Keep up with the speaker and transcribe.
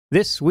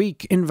This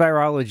Week in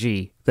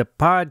Virology, the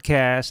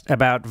podcast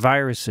about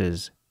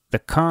viruses, the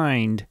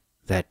kind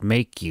that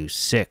make you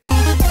sick.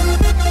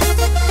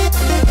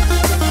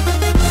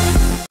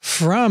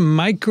 From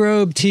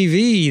Microbe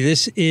TV,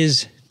 this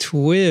is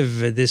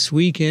TWiV, This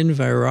Week in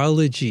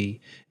Virology,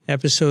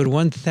 episode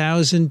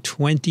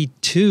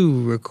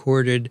 1022,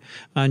 recorded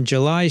on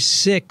July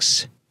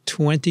 6,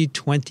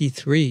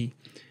 2023.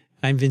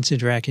 I'm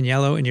Vincent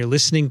Racaniello, and you're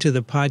listening to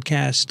the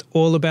podcast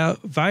all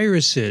about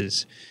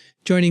viruses.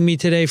 Joining me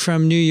today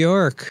from New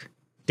York,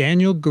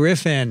 Daniel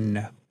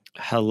Griffin.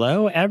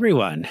 Hello,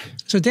 everyone.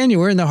 So,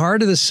 Daniel, we're in the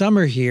heart of the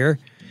summer here,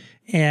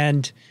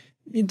 and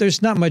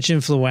there's not much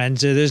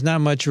influenza. There's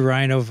not much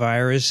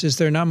rhinovirus. Is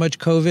there not much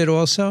COVID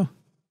also?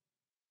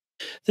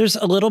 There's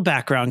a little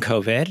background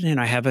COVID,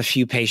 and I have a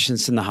few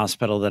patients in the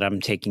hospital that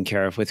I'm taking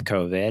care of with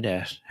COVID.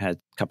 Had a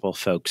couple of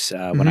folks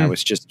when I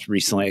was just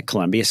recently at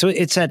Columbia. So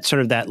it's at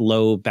sort of that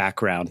low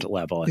background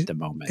level at the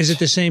moment. Is it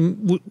the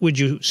same? Would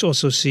you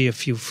also see a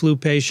few flu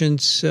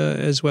patients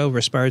as well,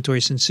 respiratory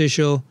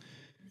syncytial?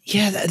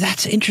 Yeah,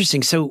 that's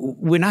interesting. So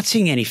we're not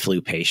seeing any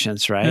flu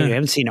patients, right? We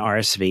haven't seen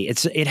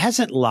RSV. It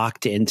hasn't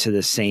locked into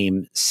the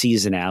same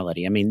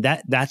seasonality. I mean,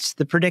 that's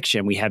the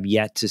prediction. We have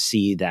yet to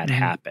see that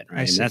happen,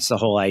 right? And that's the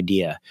whole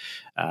idea.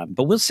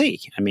 But we'll see.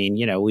 I mean,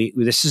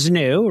 this is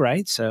new,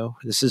 right? So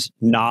this is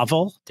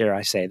novel. Dare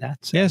I say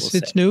that? So yes,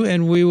 it's new,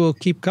 and we will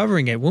keep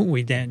covering it, won't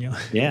we, Daniel?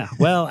 Yeah.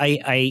 Well,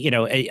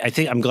 I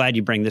think I'm glad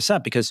you bring this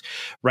up because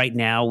right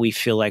now we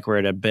feel like we're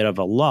at a bit of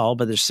a lull,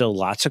 but there's still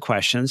lots of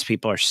questions.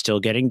 People are still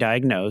getting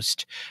diagnosed.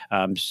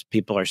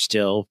 People are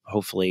still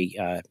hopefully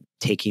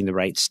taking the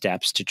right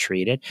steps to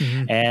treat it.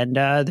 And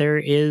there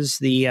is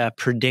the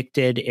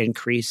predicted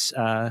increase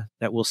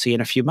that we'll see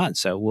in a few months.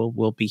 So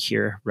we'll be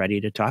here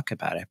ready to talk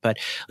about it. But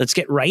let's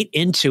get right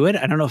into it.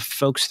 I don't know if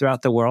folks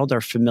throughout the world are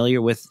familiar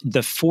with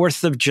the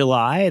 4th of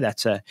July.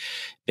 That's a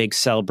big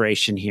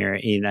celebration here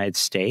in the United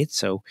States.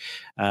 So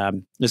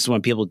this is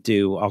when people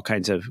do all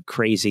kinds of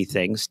crazy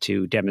things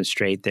to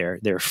demonstrate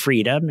their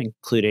freedom,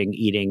 including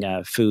eating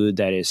food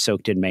that is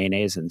soaked in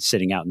mayonnaise and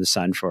sitting out in the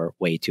sun for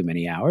way too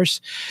many hours.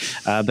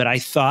 But I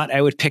thought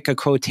I would pick a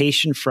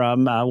quotation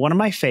from one of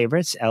my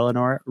favorites,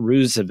 Eleanor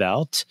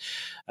Roosevelt.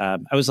 I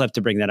always love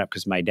to bring that up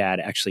because my dad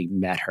actually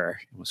met her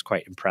and was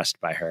quite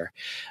impressed by her.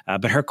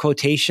 But her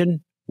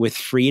quotation, "With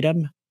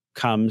freedom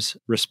comes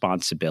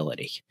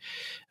responsibility."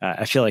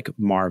 I feel like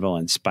Marvel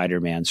and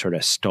Spider-Man sort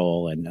of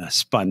stole and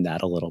spun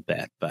that a little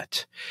bit,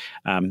 but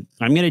I'm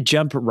going to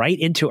jump right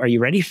into, are you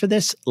ready for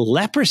this?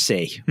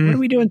 Leprosy. What are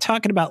we doing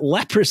talking about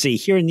leprosy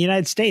here in the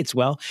United States?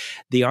 Well,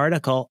 the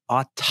article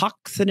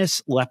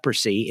Autochthonous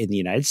Leprosy in the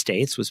United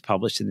States was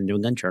published in the New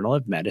England Journal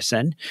of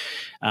Medicine.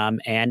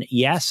 And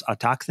yes,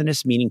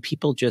 autochthonous meaning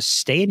people just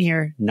staying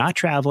here, not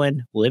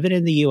traveling, living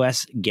in the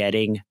U.S.,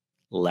 getting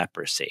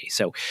leprosy.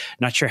 So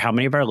not sure how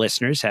many of our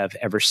listeners have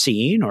ever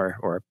seen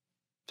or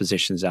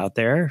physicians out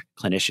there,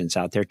 clinicians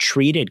out there,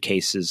 treated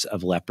cases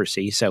of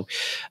leprosy. So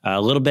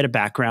a little bit of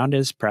background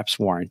is perhaps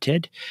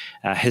warranted.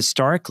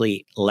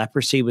 Historically,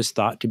 leprosy was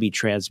thought to be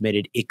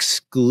transmitted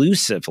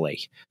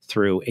exclusively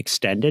through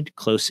extended,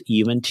 close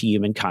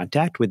human-to-human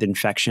contact, with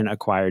infection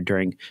acquired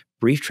during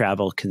brief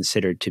travel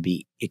considered to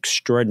be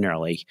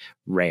extraordinarily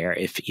rare,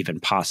 if even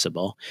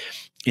possible.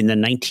 In the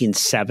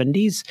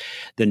 1970s,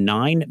 the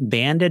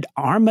 9-banded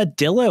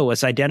armadillo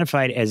was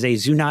identified as a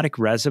zoonotic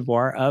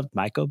reservoir of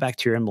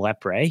Mycobacterium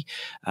leprae,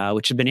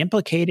 which had been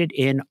implicated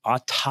in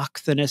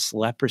autochthonous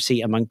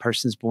leprosy among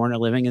persons born or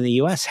living in the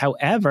U.S.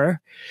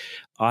 However,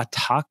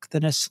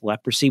 autochthonous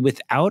leprosy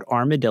without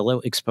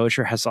armadillo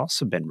exposure has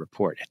also been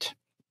reported.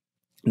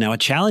 Now, a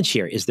challenge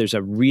here is there's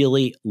a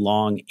really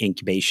long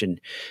incubation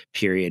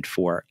period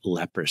for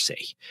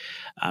leprosy.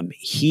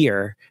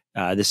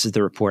 This is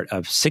the report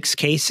of 6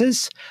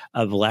 cases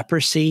of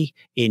leprosy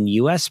in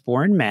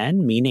U.S.-born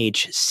men, mean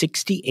age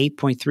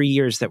 68.3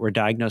 years, that were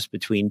diagnosed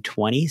between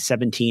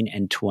 2017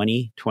 and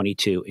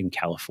 2022 in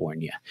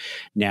California.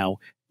 Now,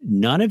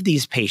 none of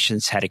these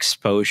patients had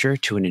exposure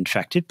to an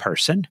infected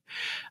person.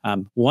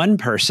 One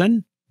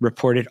person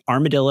reported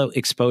armadillo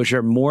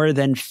exposure more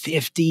than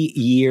 50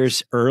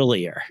 years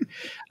earlier.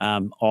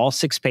 All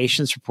 6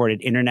 patients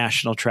reported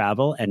international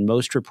travel, and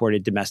most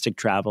reported domestic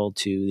travel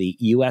to the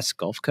U.S.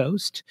 Gulf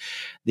Coast.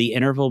 The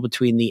interval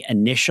between the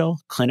initial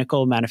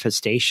clinical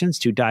manifestations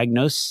to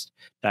diagnosis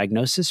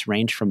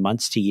ranged from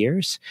months to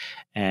years.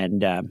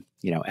 And,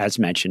 as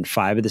mentioned,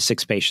 5 of the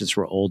 6 patients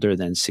were older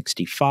than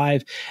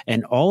 65,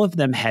 and all of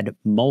them had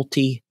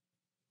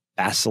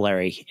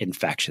bacillary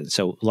infections.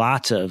 So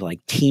lots of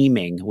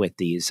teeming with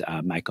these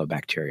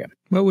mycobacterium.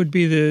 What would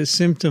be the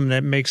symptom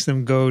that makes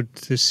them go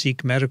to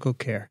seek medical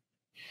care?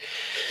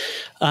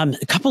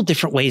 A couple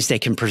different ways they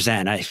can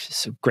present.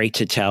 It's great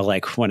to tell,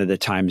 like one of the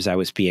times I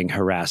was being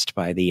harassed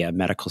by the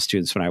medical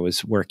students when I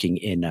was working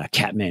in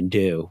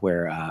Kathmandu,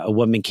 where a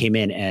woman came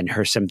in and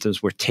her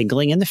symptoms were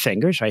tingling in the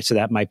fingers, right? So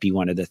that might be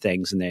one of the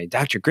things. And they,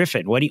 Dr.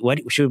 Griffin, what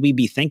should we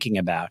be thinking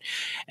about?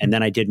 And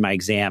then I did my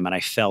exam and I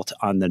felt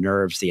on the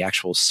nerves the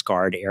actual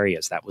scarred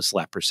areas. That was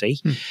leprosy.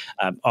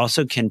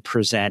 Also can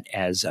present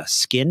as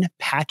skin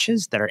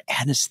patches that are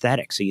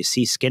anesthetic. So you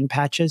see skin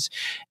patches,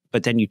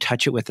 but then you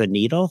touch it with a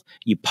needle,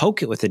 you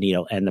poke it with a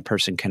needle, and the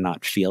person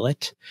cannot feel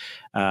it.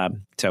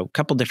 So a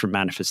couple different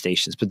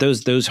manifestations, but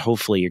those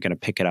hopefully you're going to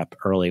pick it up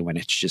early when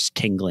it's just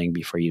tingling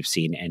before you've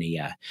seen any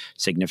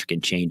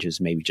significant changes,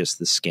 maybe just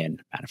the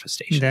skin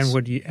manifestations.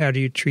 Then how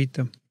do you treat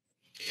them?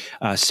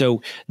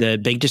 So the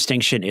big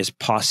distinction is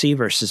posi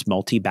versus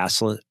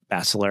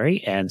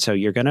multibacillary. And so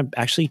you're going to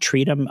actually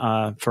treat them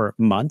for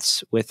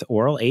months with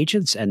oral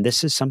agents. And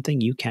this is something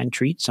you can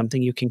treat,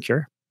 something you can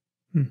cure.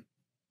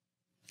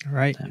 All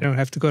right. You don't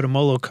have to go to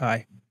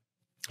Molokai.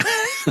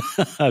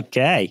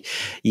 Okay.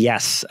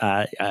 Yes.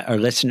 Our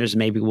listeners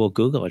maybe will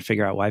Google and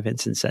figure out why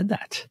Vincent said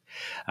that.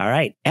 All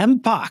right.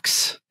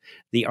 Mpox,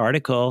 the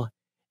article.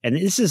 And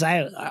this is,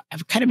 I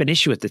have kind of an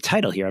issue with the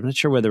title here. I'm not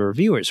sure where the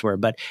reviewers were,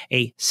 but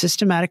a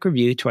systematic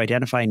review to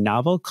identify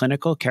novel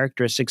clinical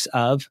characteristics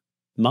of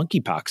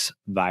monkeypox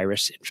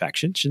virus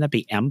infection. Shouldn't that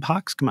be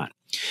Mpox? Come on.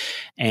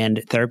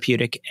 And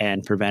therapeutic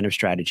and preventive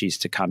strategies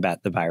to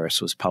combat the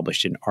virus was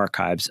published in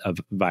Archives of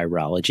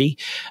Virology.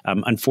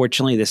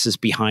 Unfortunately, this is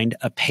behind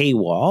a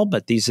paywall,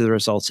 but these are the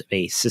results of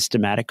a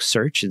systematic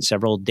search in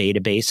several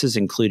databases,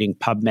 including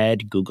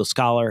PubMed, Google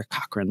Scholar,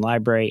 Cochrane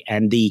Library,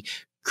 and the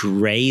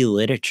Gray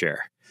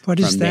Literature. What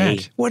is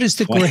that? What is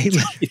the Gray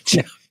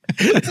Literature?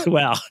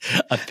 Well,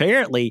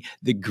 apparently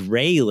the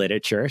Gray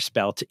Literature,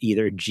 spelled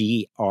either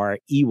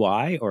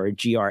G-R-E-Y or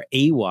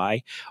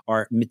G-R-A-Y,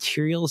 are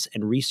materials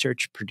and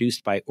research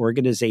produced by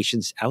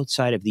organizations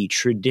outside of the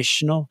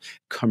traditional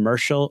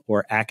commercial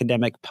or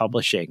academic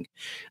publishing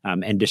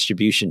and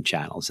distribution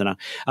channels. And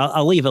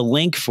I'll leave a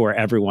link for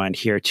everyone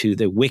here to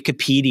the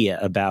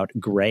Wikipedia about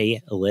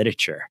Gray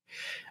Literature.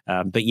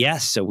 But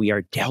yes, so we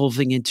are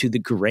delving into the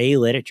Gray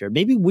Literature.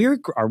 Maybe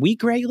are we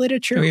Gray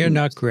Literature? We are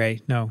not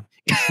gray. No.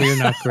 We are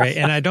not gray.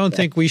 And I don't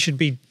think we should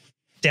be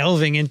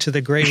delving into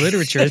the Gray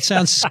Literature. It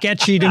sounds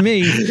sketchy to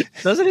me.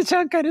 Doesn't it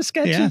sound kind of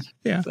sketchy?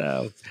 Yeah.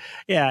 So,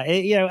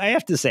 yeah, I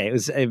have to say it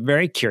was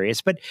very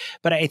curious. But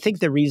I think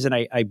the reason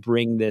I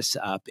bring this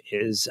up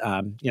is,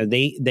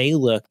 they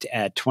looked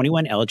at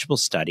 21 eligible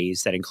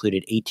studies that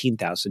included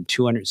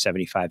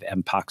 18,275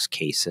 Mpox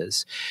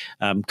cases.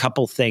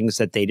 Couple things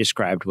that they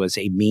described was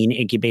a mean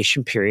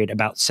incubation period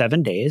about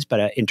 7 days, but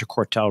an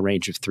interquartile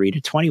range of 3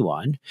 to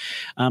 21.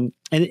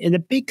 And the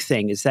big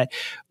thing is that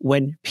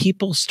when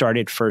people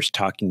started first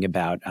talking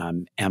about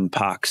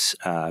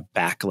Mpox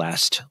back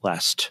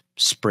last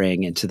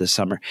spring into the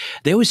summer,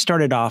 they always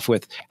started off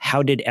with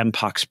how did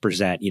Mpox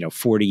present,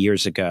 40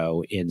 years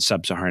ago in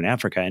sub-Saharan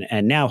Africa.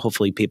 And now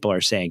hopefully people are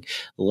saying,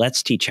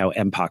 let's teach how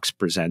Mpox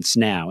presents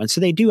now. And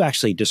so they do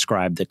actually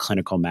describe the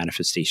clinical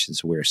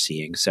manifestations we're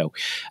seeing. So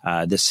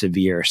the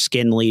severe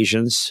skin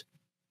lesions,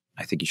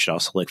 I think you should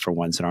also look for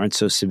ones that aren't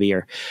so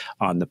severe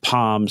on the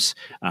palms,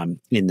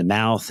 in the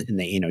mouth, in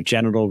the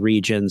genital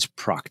regions,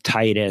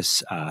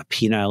 proctitis,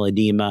 penile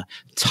edema,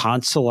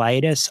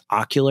 tonsillitis,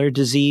 ocular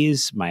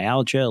disease,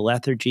 myalgia,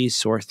 lethargy,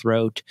 sore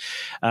throat.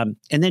 And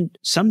then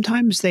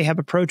sometimes they have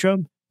a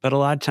prodrome, but a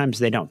lot of times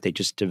they don't. They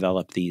just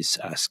develop these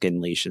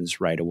skin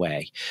lesions right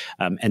away.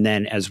 And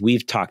then as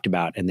we've talked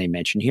about, and they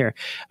mention here,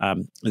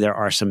 there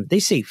are some, they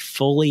say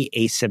fully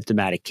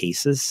asymptomatic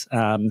cases.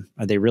 Are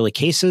they really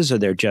cases or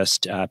they're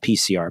just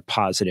PCR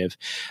positive?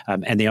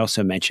 And they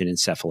also mention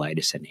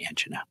encephalitis and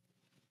angina.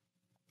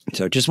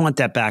 So just want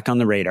that back on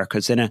the radar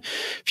because in a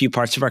few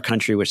parts of our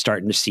country, we're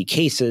starting to see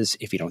cases.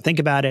 If you don't think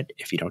about it,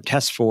 if you don't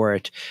test for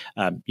it,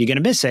 you're going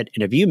to miss it.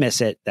 And if you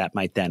miss it, that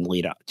might then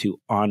lead up to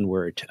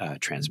onward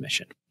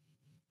transmission.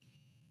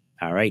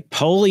 All right,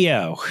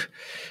 polio.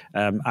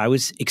 I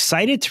was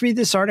excited to read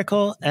this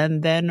article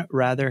and then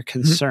rather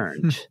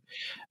concerned.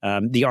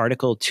 The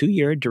article,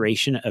 2-year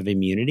duration of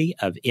immunity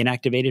of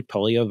inactivated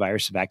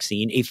poliovirus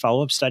vaccine, a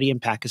follow-up study in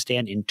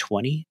Pakistan in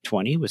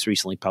 2020 was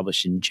recently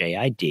published in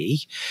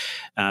JID.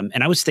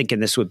 And I was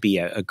thinking this would be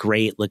a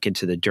great look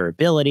into the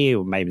durability.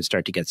 We might even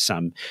start to get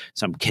some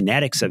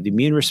kinetics of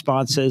immune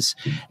responses.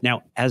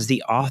 Now, as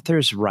the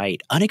authors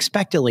write,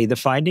 unexpectedly, the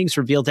findings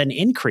revealed an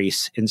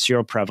increase in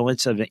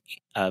seroprevalence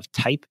of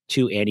type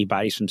 2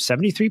 antibodies from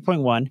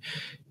 73.1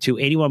 to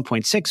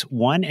 81.6,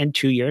 1 and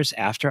 2 years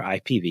after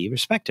IPV,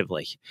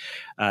 respectively.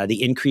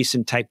 The increase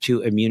in type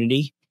 2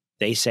 immunity,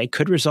 they say,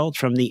 could result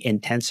from the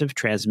intensive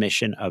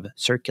transmission of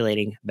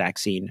circulating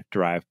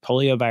vaccine-derived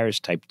poliovirus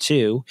type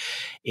 2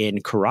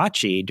 in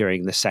Karachi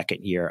during the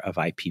second year of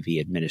IPV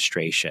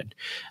administration.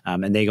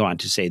 And they go on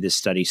to say this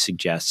study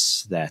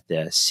suggests that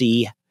the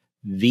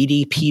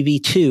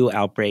VDPV2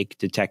 outbreak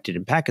detected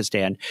in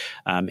Pakistan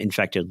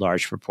infected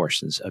large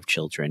proportions of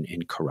children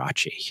in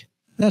Karachi.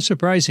 That's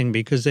surprising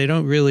because they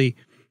don't really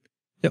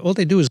all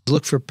they do is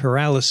look for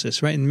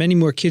paralysis, right? And many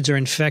more kids are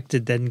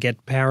infected than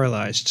get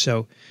paralyzed.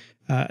 So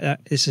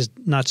this is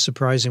not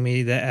surprising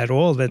me at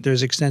all that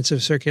there's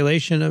extensive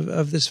circulation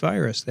of this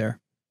virus there.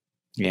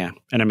 Yeah.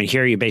 And I mean,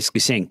 here you're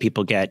basically seeing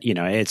people get,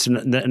 it's a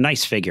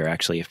nice figure,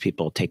 actually, if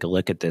people take a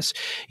look at this.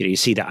 You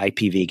see the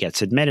IPV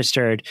gets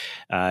administered.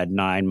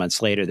 9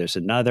 months later, there's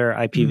another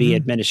IPV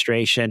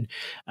administration.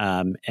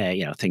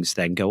 Things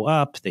then go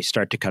up. They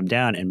start to come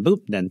down and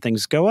boop, then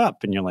things go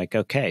up. And you're like,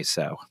 okay,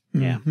 so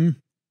yeah.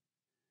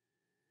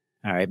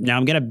 All right. Now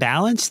I'm going to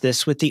balance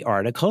this with the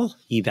article,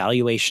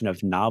 Evaluation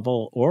of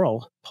Novel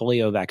Oral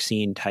Polio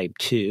Vaccine Type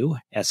 2,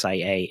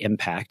 SIA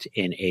Impact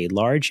in a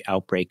Large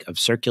Outbreak of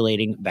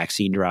Circulating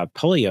Vaccine-Derived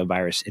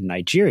Poliovirus in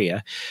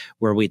Nigeria,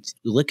 where we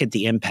look at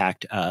the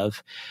impact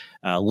of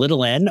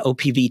little n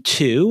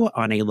OPV2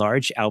 on a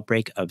large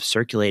outbreak of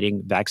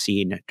circulating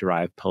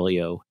vaccine-derived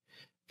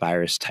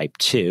poliovirus type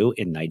 2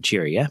 in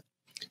Nigeria.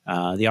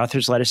 The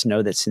authors let us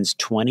know that since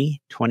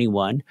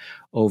 2021,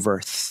 over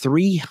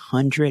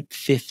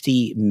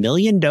 350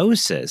 million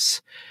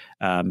doses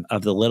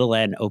of the little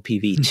n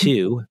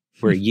OPV2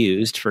 were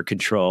used for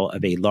control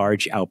of a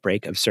large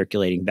outbreak of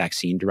circulating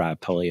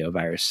vaccine-derived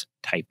poliovirus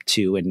type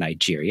 2 in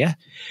Nigeria.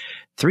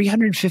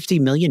 350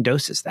 million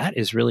doses. That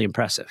is really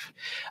impressive.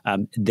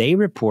 They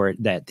report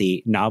that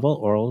the novel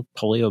oral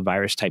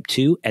poliovirus type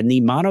 2 and the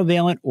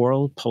monovalent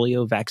oral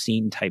polio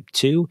vaccine type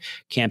 2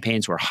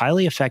 campaigns were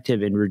highly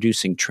effective in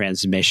reducing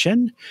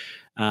transmission,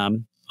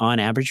 on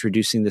average,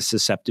 reducing the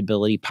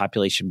susceptibility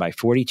population by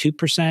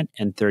 42%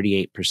 and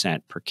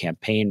 38% per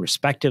campaign,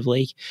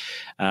 respectively.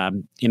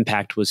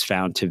 Impact was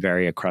found to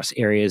vary across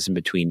areas and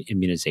between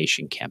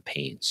immunization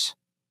campaigns.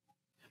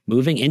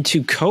 Moving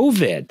into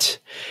COVID.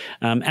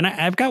 And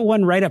I've got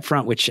one right up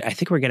front, which I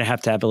think we're going to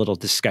have a little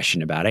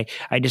discussion about.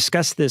 I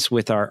discussed this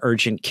with our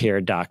urgent care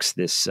docs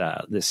this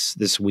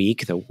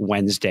week, the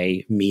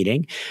Wednesday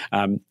meeting.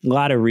 A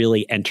lot of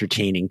really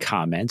entertaining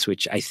comments,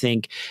 which I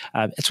think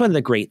it's one of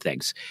the great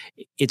things.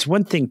 It's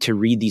one thing to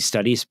read these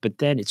studies, but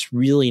then it's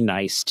really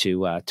nice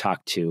to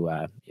talk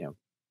to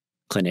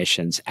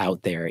clinicians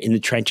out there in the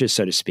trenches,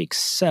 so to speak.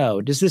 So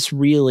does this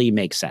really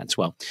make sense?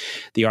 Well,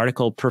 the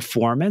article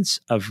Performance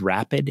of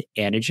Rapid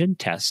Antigen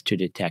Tests to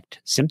Detect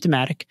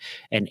Symptomatic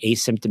and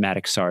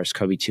Asymptomatic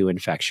SARS-CoV-2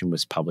 Infection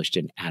was published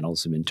in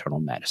Annals of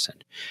Internal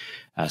Medicine.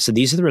 So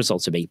these are the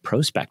results of a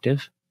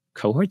prospective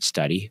cohort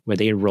study where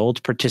they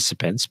enrolled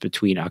participants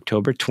between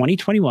October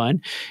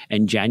 2021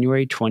 and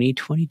January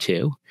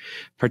 2022.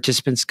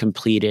 Participants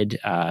completed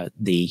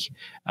the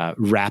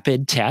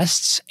rapid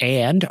tests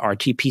and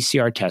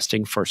RT-PCR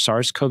testing for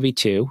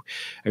SARS-CoV-2.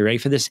 Are you ready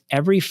for this?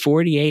 Every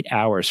 48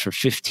 hours for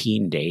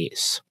 15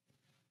 days.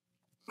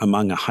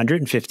 Among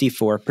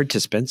 154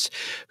 participants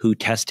who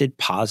tested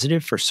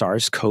positive for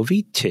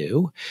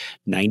SARS-CoV-2,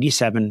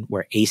 97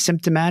 were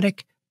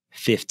asymptomatic,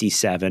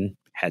 57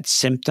 had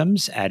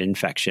symptoms at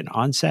infection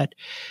onset.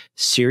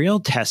 Serial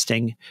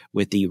testing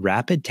with the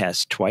rapid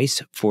test twice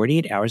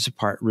 48 hours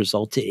apart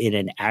resulted in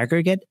an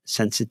aggregate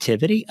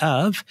sensitivity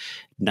of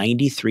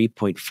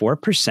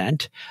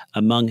 93.4%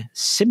 among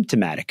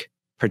symptomatic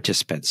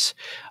participants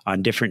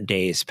on different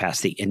days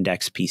past the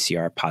index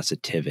PCR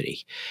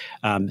positivity.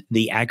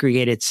 The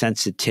aggregated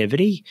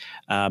sensitivity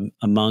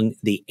among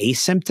the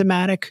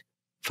asymptomatic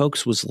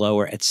folks was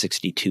lower at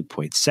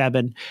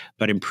 62.7,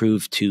 but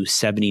improved to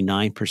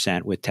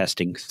 79% with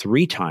testing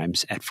 3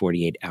 times at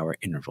 48-hour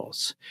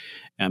intervals.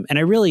 And I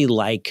really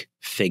like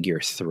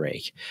figure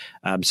 3.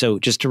 So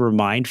just to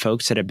remind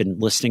folks that have been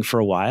listening for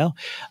a while,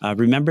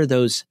 remember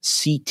those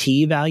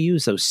CT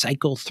values, those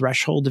cycle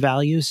threshold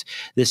values?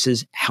 This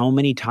is how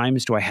many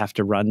times do I have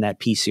to run that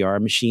PCR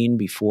machine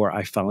before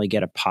I finally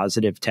get a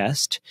positive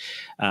test?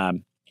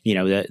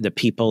 The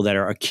people that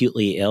are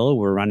acutely ill,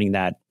 we're running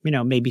that,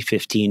 maybe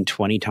 15,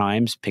 20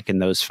 times, picking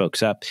those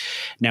folks up.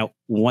 Now,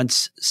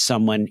 once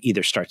someone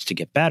either starts to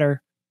get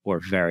better or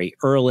very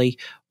early,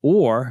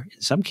 or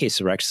in some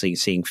cases, we're actually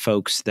seeing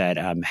folks that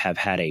have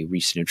had a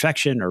recent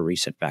infection or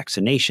recent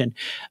vaccination,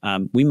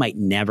 we might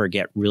never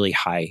get really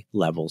high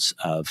levels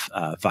of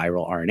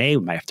viral RNA.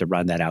 We might have to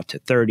run that out to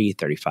 30,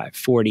 35,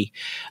 40.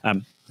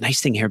 Nice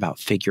thing here about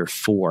figure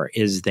 4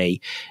 is they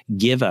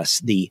give us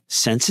the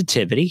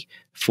sensitivity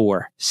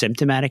for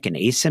symptomatic and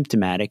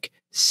asymptomatic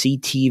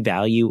CT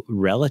value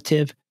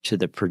relative to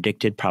the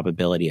predicted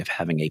probability of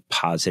having a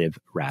positive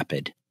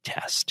rapid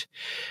test.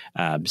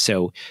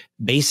 So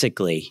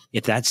basically,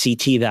 if that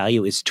CT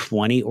value is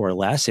 20 or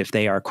less, if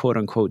they are quote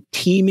unquote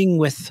teeming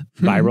with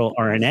viral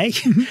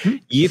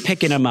RNA, you're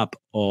picking them up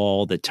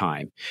all the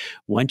time.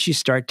 Once you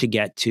start to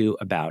get to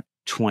about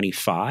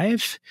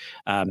 25,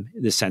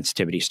 the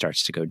sensitivity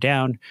starts to go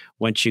down.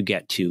 Once you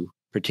get to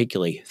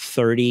particularly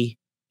 30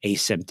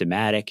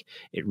 asymptomatic,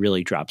 it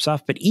really drops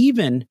off. But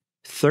even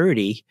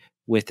 30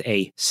 with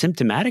a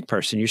symptomatic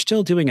person, you're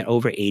still doing an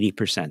over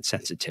 80%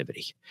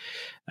 sensitivity.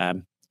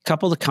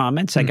 Couple of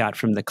comments I got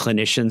from the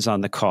clinicians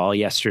on the call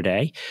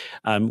yesterday.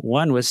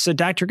 One was, so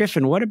Dr.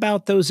 Griffin, what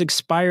about those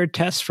expired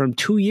tests from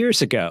 2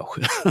 years ago?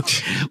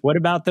 What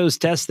about those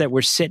tests that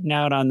were sitting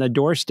out on the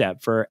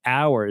doorstep for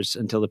hours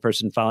until the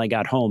person finally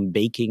got home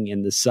baking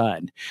in the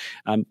sun?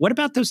 What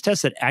about those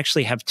tests that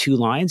actually have 2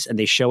 lines and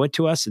they show it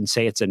to us and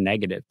say it's a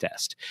negative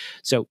test?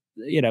 So,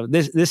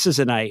 this is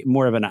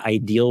more of an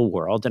ideal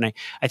world. And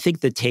I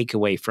think the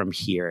takeaway from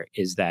here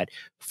is that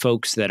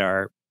folks that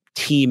are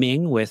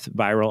teeming with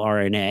viral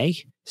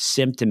RNA,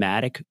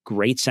 symptomatic,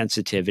 great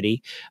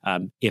sensitivity,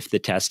 if the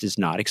test is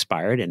not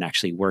expired and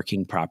actually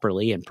working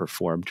properly and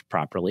performed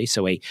properly.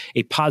 So a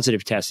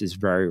positive test is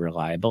very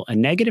reliable. A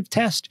negative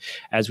test,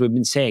 as we've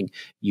been saying,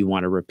 you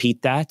want to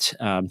repeat that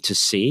to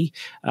see.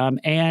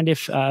 And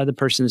if the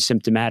person is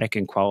symptomatic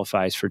and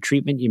qualifies for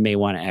treatment, you may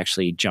want to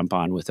actually jump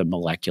on with a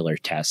molecular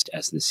test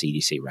as the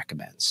CDC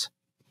recommends.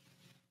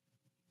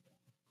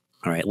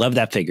 All right, love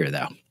that figure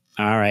though.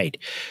 All right.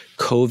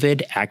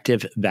 COVID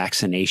active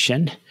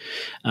vaccination.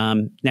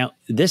 Now,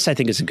 this I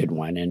think is a good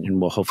one, and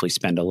we'll hopefully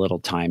spend a little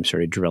time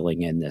sort of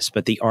drilling in this.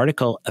 But the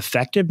article,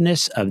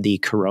 Effectiveness of the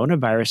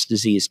Coronavirus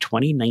Disease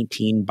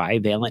 2019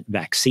 Bivalent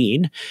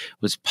Vaccine,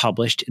 was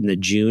published in the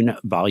June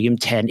Volume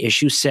 10,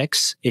 Issue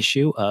 6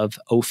 issue of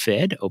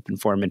OFID, Open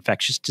Form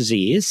Infectious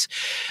Disease.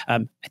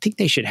 I think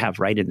they should have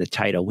right in the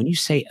title, when you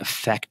say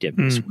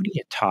effectiveness, what are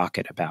you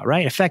talking about,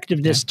 right?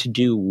 Effectiveness to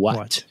do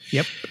what?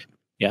 Yep.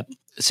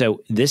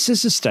 So this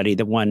is a study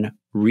that one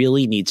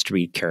really needs to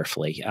read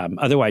carefully.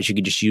 Otherwise, you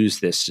could just use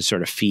this to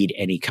sort of feed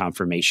any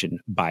confirmation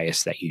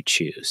bias that you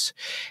choose.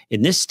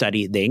 In this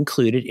study, they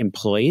included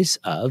employees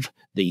of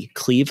the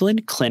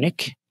Cleveland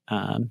Clinic,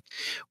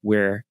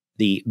 where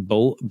the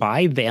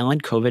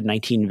bivalent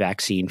COVID-19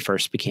 vaccine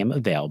first became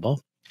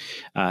available.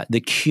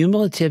 The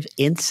cumulative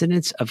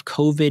incidence of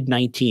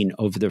COVID-19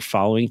 over the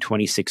following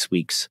 26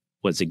 weeks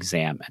was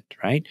examined,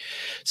 right?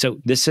 So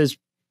this is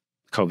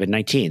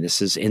COVID-19.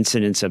 This is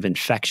incidence of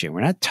infection.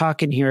 We're not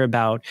talking here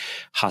about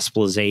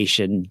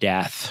hospitalization,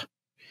 death.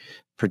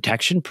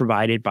 Protection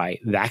provided by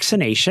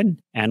vaccination,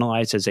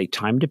 analyzed as a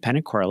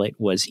time-dependent correlate,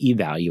 was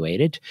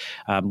evaluated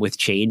with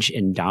change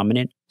in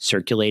dominant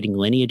circulating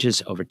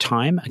lineages over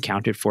time,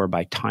 accounted for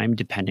by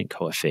time-dependent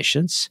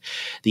coefficients.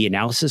 The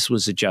analysis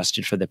was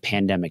adjusted for the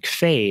pandemic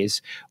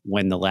phase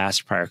when the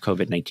last prior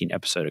COVID-19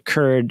 episode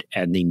occurred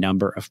and the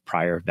number of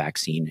prior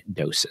vaccine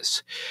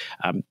doses.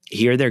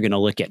 Here, they're going to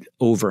look at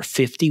over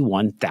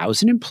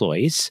 51,000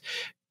 employees.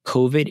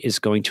 COVID is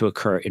going to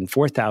occur in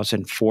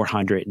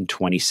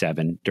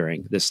 4,427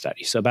 during this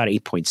study, so about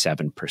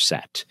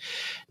 8.7%.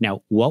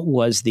 Now, what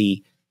was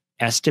the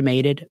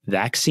estimated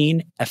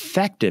vaccine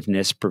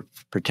effectiveness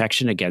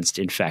protection against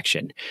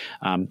infection?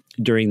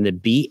 During the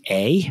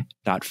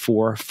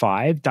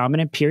BA.4/5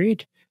 dominant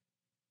period,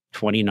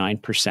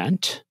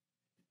 29%.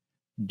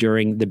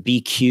 During the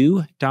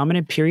BQ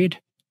dominant period,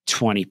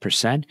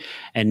 20%.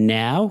 And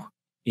now,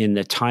 in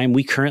the time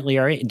we currently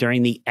are in,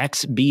 during the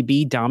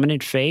XBB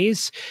dominant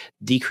phase,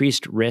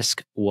 decreased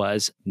risk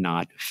was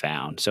not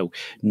found. So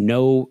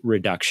no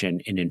reduction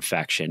in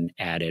infection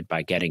added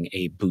by getting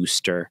a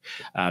booster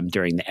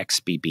during the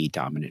XBB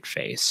dominant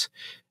phase.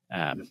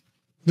 And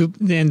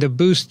the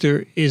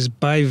booster is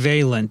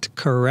bivalent,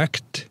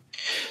 correct?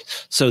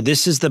 So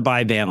this is the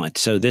bivalent.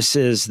 So this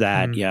is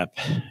that, the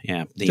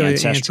so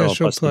ancestral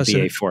plus the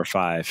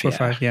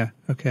BA.4/5. Yeah,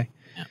 okay.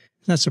 Yeah.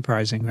 Not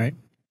surprising, right?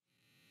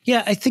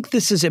 Yeah, I think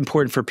this is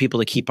important for people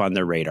to keep on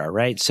their radar,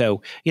 right?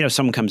 So,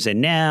 someone comes in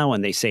now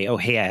and they say, oh,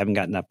 hey, I haven't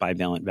gotten that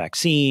bivalent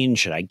vaccine.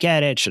 Should I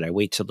get it? Should I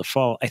wait till the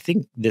fall? I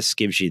think this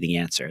gives you the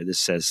answer.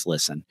 This says,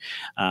 listen,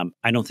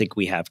 I don't think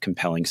we have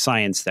compelling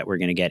science that we're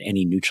going to get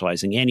any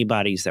neutralizing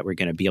antibodies, that we're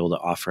going to be able to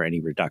offer any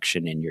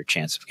reduction in your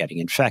chance of getting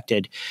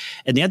infected.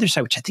 And the other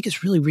side, which I think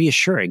is really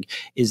reassuring,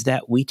 is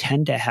that we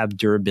tend to have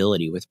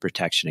durability with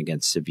protection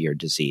against severe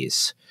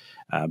disease.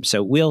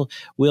 So we'll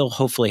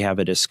hopefully have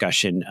a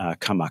discussion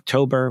come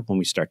October when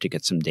we start to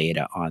get some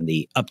data on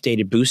the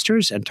updated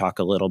boosters and talk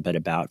a little bit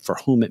about for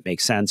whom it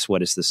makes sense. What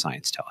does the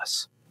science tell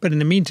us? But in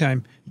the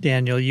meantime,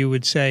 Daniel, you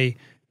would say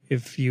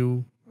if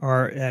you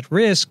are at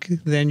risk,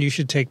 then you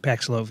should take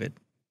Paxlovid.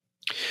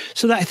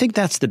 So I think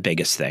that's the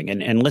biggest thing.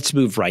 And let's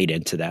move right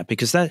into that,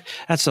 because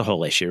that's the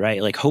whole issue,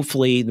 right? Like,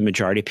 hopefully the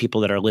majority of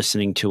people that are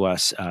listening to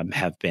us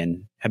have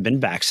been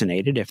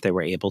vaccinated if they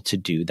were able to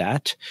do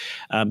that.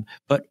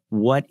 But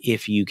what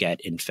if you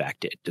get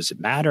infected? Does it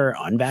matter?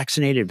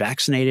 Unvaccinated,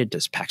 vaccinated?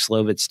 Does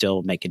Paxlovid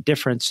still make a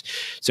difference?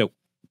 So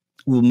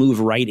we'll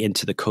move right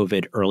into the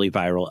COVID early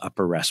viral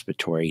upper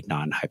respiratory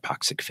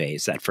non-hypoxic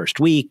phase. That first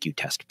week, you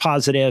test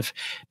positive.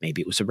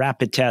 Maybe it was a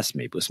rapid test.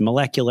 Maybe it was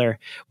molecular.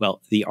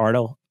 Well, the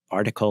article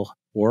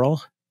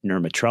oral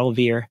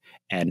Nirmatrelvir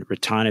and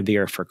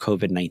Ritonavir for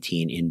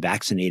COVID-19 in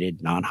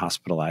vaccinated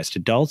non-hospitalized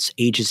adults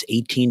ages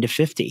 18 to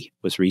 50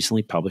 was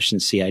recently published in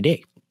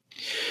CID.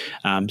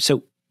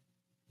 So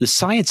the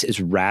science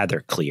is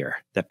rather clear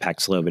that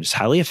Paxlovid is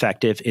highly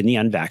effective in the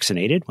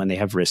unvaccinated when they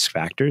have risk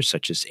factors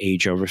such as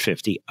age over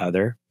 50,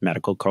 other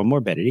medical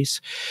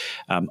comorbidities.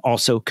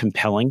 Also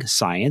compelling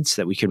science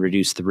that we can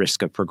reduce the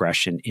risk of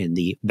progression in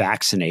the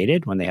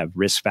vaccinated when they have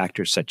risk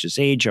factors such as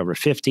age over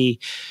 50,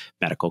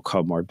 medical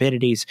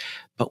comorbidities.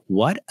 But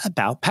what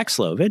about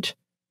Paxlovid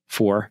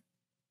for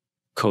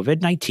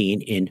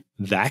COVID-19 in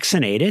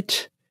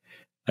vaccinated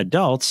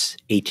adults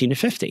 18 to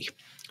 50?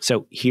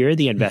 So here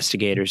the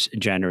investigators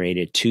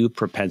generated 2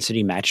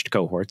 propensity-matched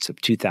cohorts of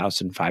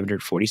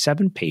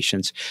 2,547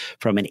 patients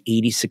from an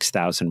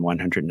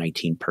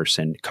 86,119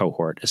 person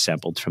cohort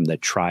assembled from the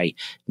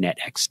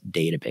TriNetX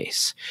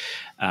database.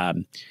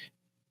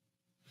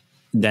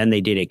 Then they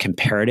did a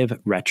comparative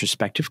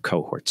retrospective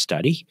cohort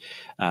study.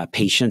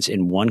 Patients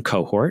in one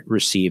cohort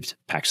received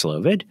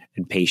Paxlovid,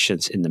 and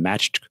patients in the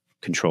matched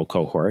control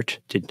cohort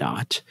did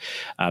not.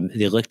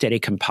 They looked at a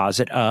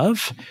composite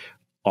of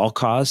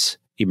all-cause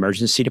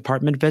emergency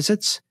department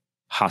visits,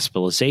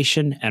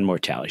 hospitalization, and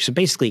mortality. So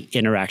basically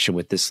interaction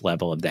with this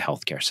level of the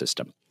healthcare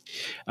system.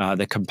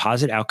 The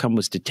composite outcome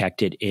was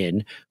detected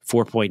in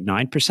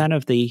 4.9%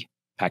 of the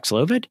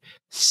Paxlovid,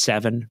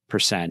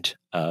 7%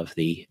 of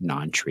the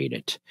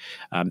non-treated,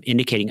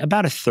 indicating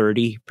about a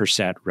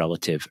 30%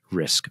 relative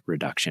risk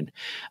reduction.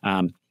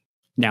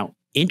 Now,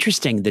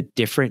 interesting, the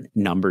different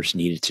numbers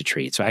needed to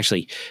treat. So I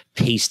actually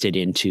pasted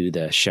into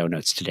the show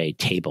notes today,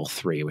 table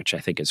 3, which I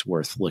think is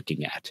worth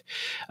looking at.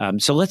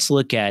 So let's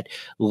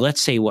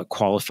say what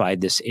qualified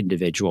this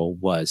individual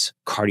was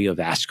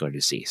cardiovascular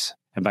disease.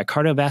 And by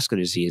cardiovascular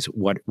disease,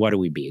 what do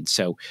we mean?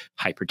 So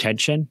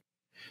hypertension,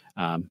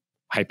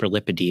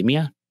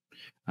 hyperlipidemia,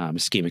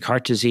 ischemic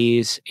heart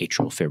disease,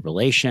 atrial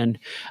fibrillation.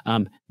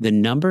 The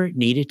number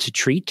needed to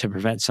treat to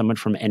prevent someone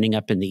from ending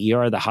up in the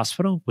ER or the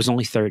hospital was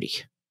only 30.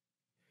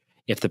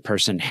 If the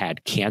person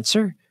had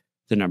cancer,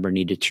 the number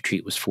needed to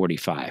treat was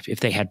 45. If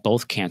they had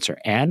both cancer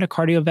and a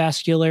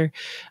cardiovascular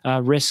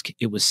risk,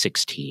 it was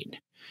 16.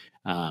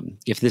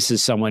 If this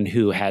is someone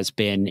who has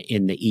been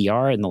in the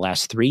ER in the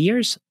last 3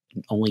 years,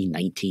 only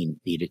 19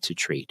 needed to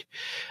treat.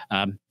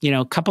 A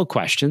couple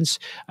questions.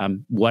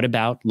 What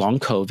about long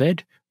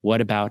COVID?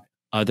 What about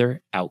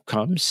other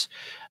outcomes?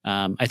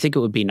 I think it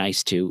would be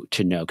nice to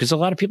know, because a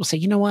lot of people say,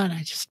 you know what,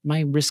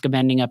 my risk of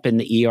ending up in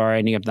the ER,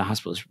 ending up in the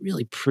hospital is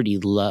really pretty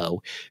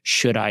low.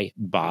 Should I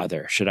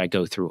bother? Should I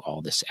go through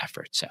all this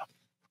effort? So,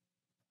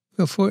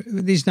 well,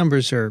 these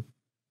numbers are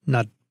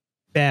not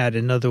bad.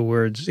 In other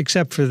words,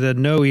 except for the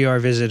no ER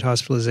visit,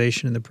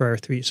 hospitalization in the prior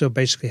 3. So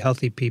basically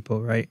healthy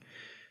people, right?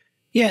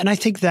 Yeah, and I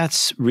think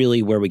that's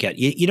really where we get.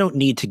 You don't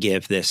need to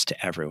give this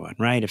to everyone,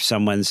 right? If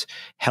someone's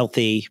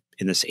healthy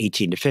in this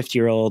 18 to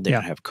 50-year-old, they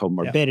don't have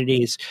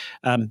comorbidities,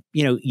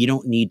 you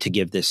don't need to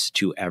give this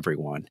to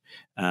everyone.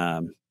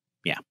 All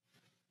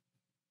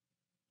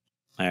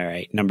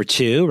right. Number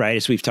 2, right,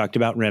 as we've talked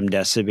about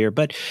remdesivir,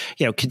 but,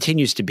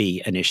 continues to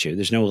be an issue.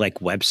 There's no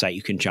website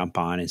you can jump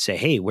on and say,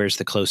 hey, where's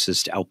the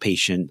closest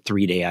outpatient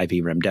 3-day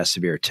IV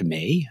remdesivir to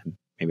me?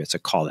 Maybe it's a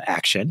call to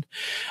action.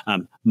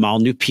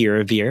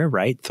 Molnupiravir,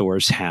 right?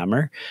 Thor's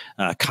hammer,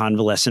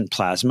 convalescent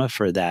plasma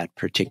for that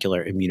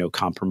particular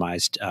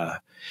immunocompromised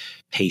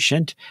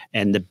patient.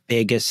 And the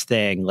biggest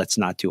thing, let's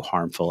not do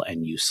harmful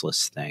and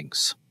useless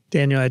things.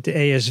 Daniel, at the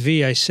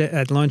ASV,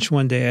 at lunch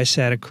one day, I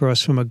sat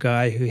across from a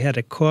guy who had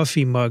a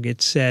coffee mug.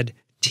 It said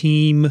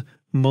Team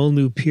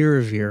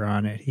Molnupiravir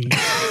on it.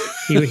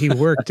 He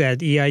worked at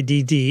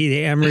EIDD,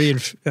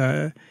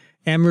 the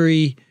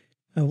Emory,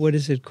 what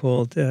is it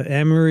called?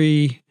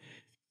 Emory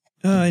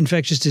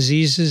Infectious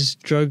Diseases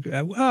Drug.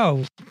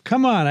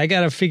 Come on. I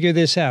got to figure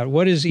this out.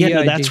 What is EID?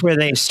 No, that's where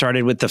they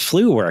started with the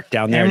flu work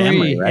down there at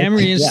Emory, right?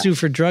 Emory Institute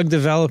for Drug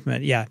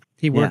Development. Yeah,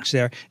 he works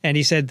there. And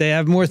he said they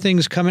have more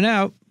things coming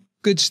out.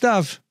 Good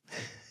stuff.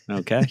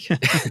 Okay.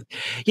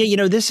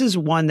 This is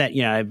one that,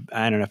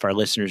 I don't know if our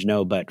listeners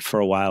know, but for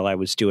a while I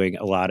was doing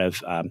a lot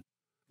of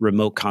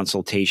remote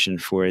consultation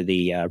for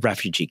the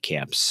refugee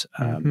camps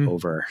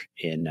over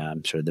in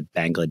sort of the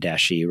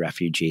Bangladeshi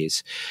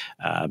refugees,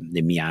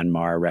 the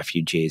Myanmar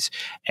refugees.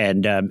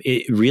 And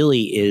it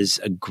really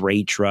is a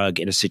great drug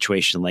in a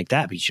situation like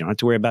that, because you don't have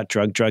to worry about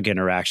drug-drug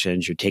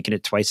interactions. You're taking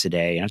it twice a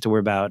day. You don't have to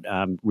worry about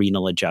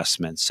renal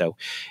adjustments. So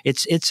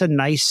it's a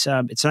nice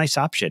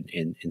option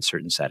in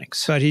certain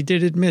settings. But he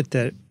did admit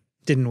that it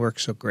didn't work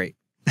so great.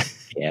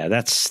 Yeah,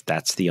 that's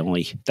the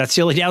only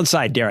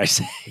downside, dare I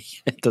say.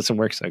 It doesn't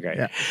work so great.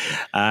 Yeah.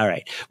 All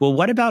right. Well,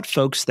 what about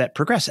folks that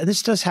progress? And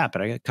this does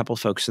happen. I got a couple of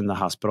folks in the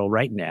hospital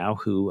right now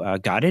who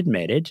got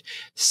admitted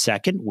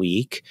second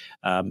week,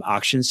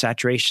 oxygen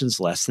saturation's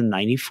less than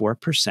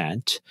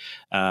 94%.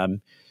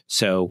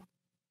 So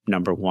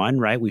number one,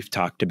 right? We've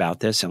talked about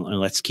this, and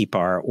let's keep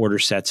our order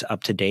sets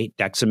up to date.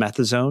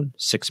 Dexamethasone,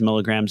 6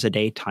 milligrams a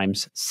day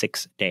times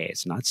 6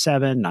 days, not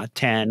 7, not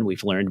 10.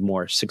 We've learned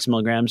more. 6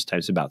 milligrams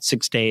times about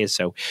 6 days.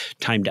 So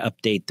time to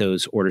update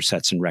those order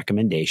sets and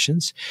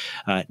recommendations.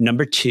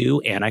 Number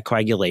two,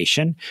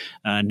 anticoagulation.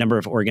 A number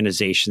of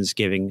organizations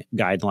giving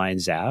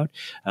guidelines out.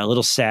 A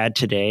little sad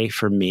today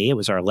for me. It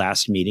was our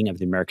last meeting of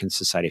the American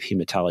Society of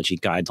Hematology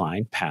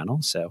guideline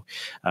panel. So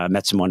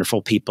met some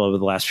wonderful people over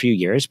the last few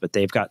years, but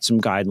they've got some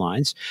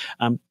guidelines.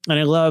 And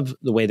I love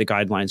the way the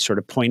guidelines sort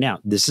of point out,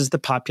 this is the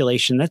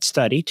population that's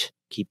studied.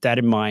 Keep that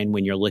in mind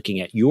when you're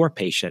looking at your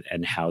patient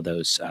and how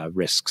those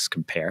risks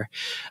compare.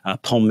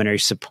 Pulmonary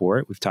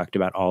support, we've talked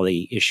about all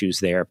the issues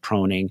there,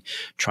 proning,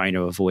 trying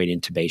to avoid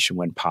intubation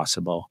when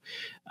possible.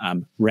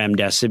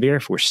 Remdesivir,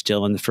 if we're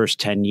still in the first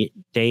 10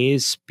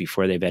 days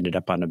before they've ended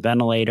up on a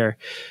ventilator.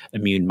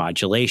 Immune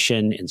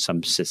modulation, in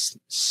some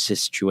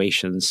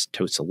situations,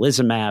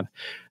 tocilizumab.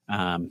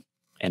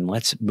 And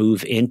let's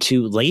move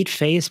into late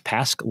phase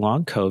past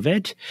long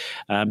COVID.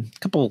 A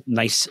couple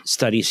nice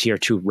studies here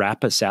to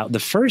wrap us out. The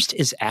first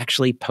is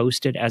actually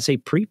posted as a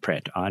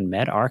preprint on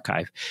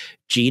medRxiv,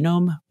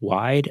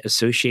 genome-wide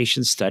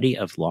association study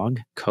of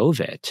long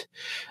COVID.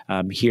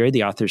 Here,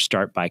 the authors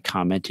start by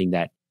commenting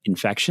that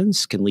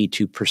infections can lead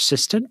to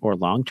persistent or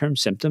long-term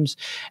symptoms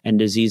and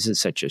diseases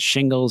such as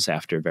shingles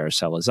after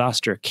varicella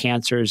zoster,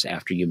 cancers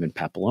after human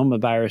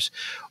papillomavirus,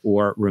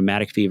 or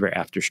rheumatic fever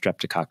after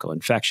streptococcal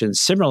infections.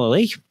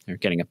 Similarly, they're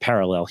getting a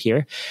parallel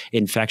here,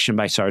 infection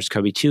by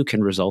SARS-CoV-2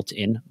 can result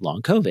in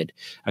long COVID,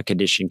 a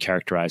condition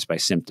characterized by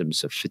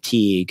symptoms of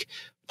fatigue,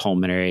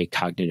 pulmonary,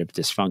 cognitive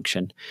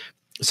dysfunction.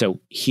 So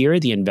here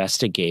the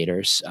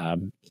investigators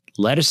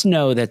let us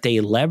know that they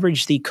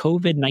leveraged the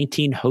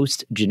COVID-19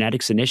 Host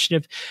Genetics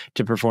Initiative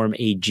to perform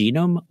a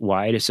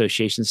genome-wide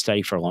association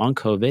study for long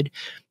COVID,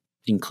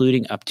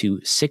 including up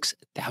to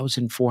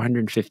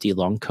 6,450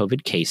 long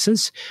COVID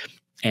cases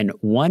and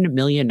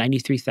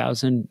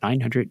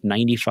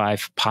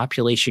 1,093,995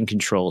 population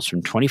controls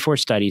from 24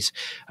 studies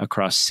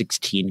across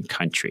 16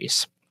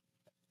 countries.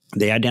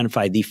 They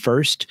identified the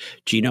first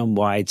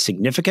genome-wide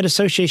significant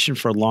association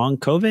for long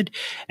COVID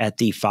at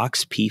the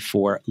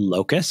FOXP4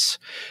 locus.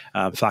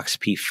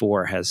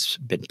 FOXP4 has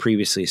been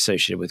previously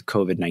associated with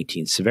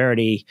COVID-19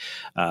 severity,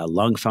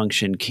 lung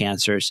function,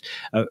 cancers.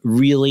 A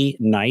really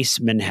nice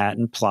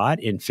Manhattan plot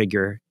in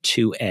Figure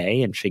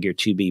 2A, and Figure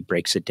 2B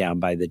breaks it down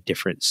by the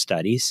different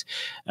studies.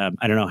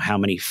 I don't know how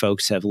many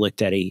folks have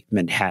looked at a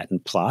Manhattan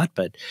plot,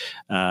 but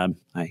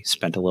I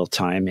spent a little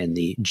time in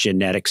the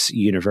genetics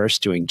universe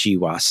doing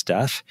GWAS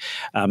stuff.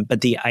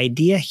 But the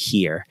idea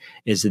here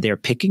is that they're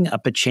picking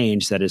up a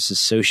change that is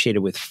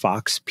associated with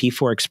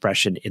FOXP4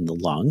 expression in the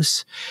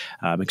lungs.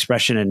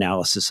 Expression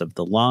analysis of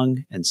the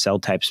lung and cell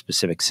type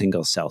specific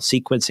single cell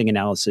sequencing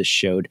analysis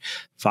showed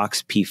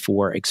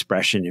FOXP4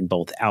 expression in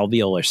both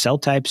alveolar cell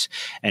types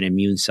and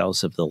immune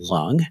cells of the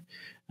lung.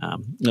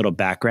 Little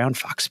background,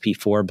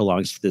 FOXP4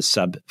 belongs to the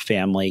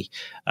subfamily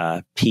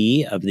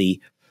P of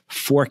the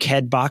fork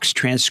head box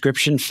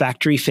transcription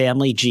factory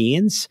family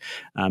genes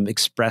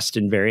expressed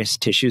in various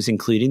tissues,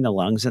 including the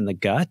lungs and the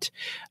gut.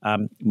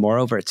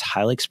 Moreover, it's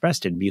highly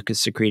expressed in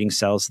mucus-secreting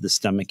cells of the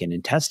stomach and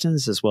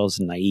intestines, as well as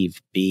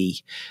naive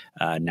B,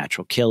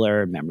 natural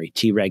killer, memory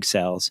Treg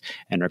cells,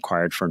 and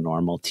required for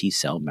normal T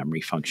cell memory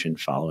function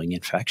following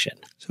infection.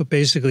 So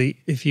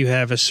basically, if you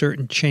have a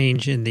certain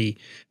change in the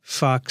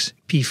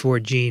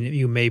FOXP4 gene,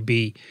 you may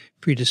be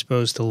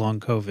predisposed to long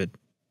COVID.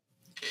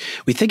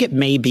 We think it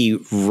may be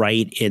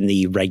right in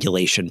the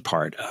regulation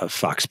part of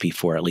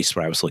FOXP4, at least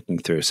what I was looking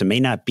through. So it may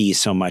not be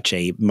so much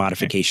a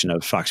modification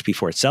of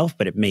FOXP4 itself,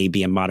 but it may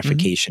be a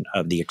modification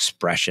of the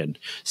expression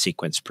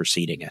sequence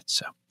preceding it.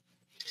 So,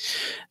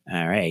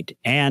 all right.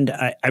 And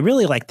I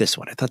really like this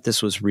one. I thought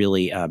this was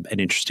really an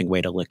interesting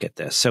way to look at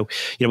this. So,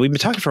 we've been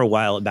talking for a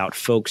while about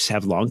folks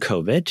have long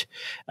COVID,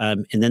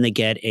 and then they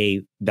get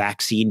a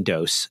vaccine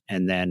dose,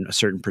 and then a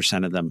certain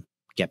percent of them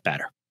get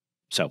better.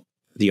 So,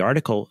 the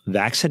article,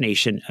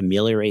 Vaccination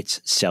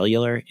Ameliorates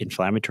Cellular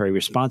Inflammatory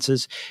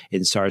Responses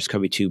in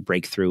SARS-CoV-2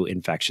 Breakthrough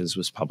Infections,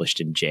 was published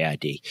in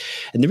JID.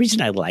 And the reason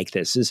I like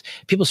this is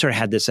people sort of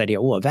had this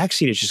idea, well, a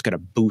vaccine is just going to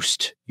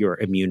boost your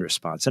immune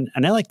response. And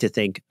I like to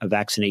think a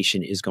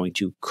vaccination is going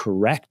to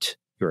correct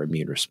your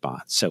immune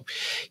response. So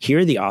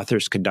here the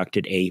authors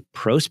conducted a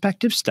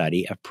prospective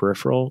study of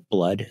peripheral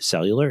blood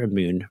cellular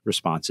immune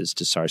responses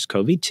to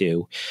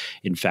SARS-CoV-2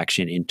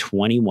 infection in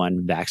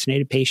 21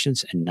 vaccinated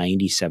patients and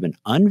 97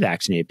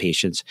 unvaccinated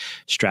patients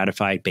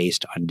stratified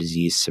based on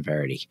disease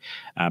severity.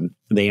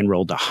 They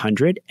enrolled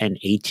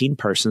 118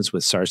 persons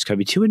with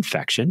SARS-CoV-2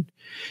 infection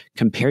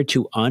compared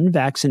to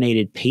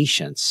unvaccinated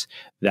patients.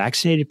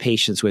 Vaccinated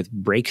patients with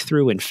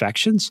breakthrough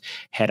infections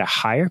had a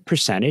higher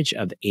percentage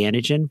of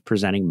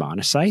antigen-presenting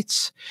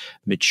monocytes,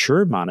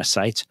 mature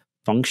monocytes,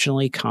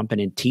 functionally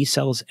competent T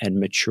cells, and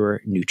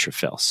mature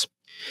neutrophils,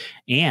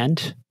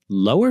 and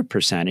lower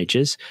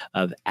percentages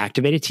of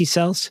activated T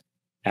cells,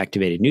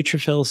 activated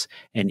neutrophils,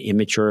 and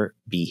immature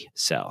B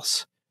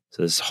cells.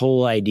 So this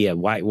whole idea,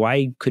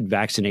 why could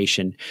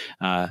vaccination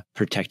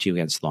protect you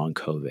against long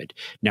COVID?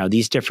 Now,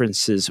 these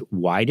differences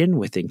widen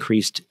with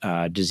increased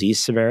disease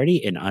severity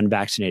in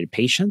unvaccinated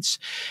patients,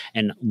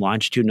 and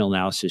longitudinal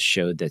analysis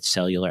showed that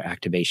cellular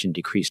activation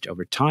decreased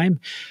over time,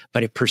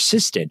 but it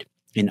persisted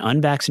in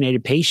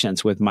unvaccinated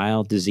patients with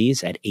mild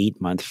disease at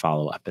 8-month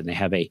follow-up. And they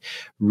have a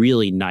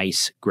really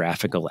nice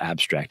graphical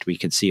abstract where you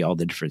can see all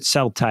the different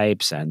cell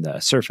types and the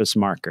surface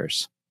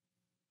markers.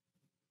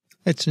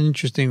 That's an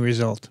interesting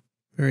result.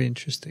 Very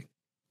interesting.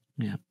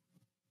 Yeah.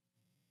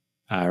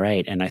 All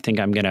right. And I think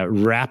I'm going to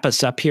wrap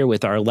us up here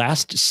with our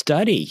last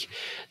study,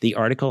 the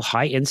article,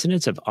 High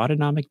Incidence of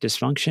Autonomic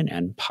Dysfunction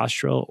and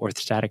Postural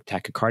Orthostatic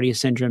Tachycardia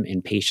Syndrome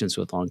in Patients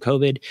with Long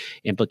COVID,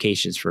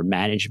 Implications for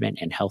Management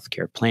and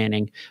Healthcare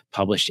Planning,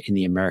 published in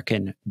the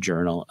American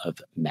Journal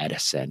of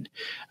Medicine.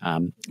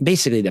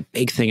 Basically, the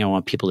big thing I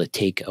want people to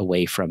take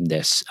away from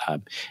this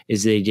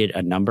is they did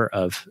a number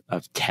of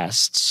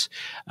tests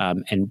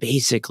and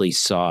basically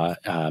saw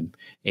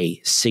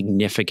a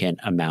significant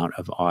amount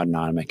of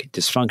autonomic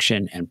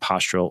dysfunction and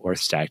postural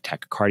orthostatic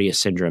tachycardia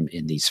syndrome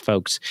in these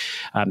folks.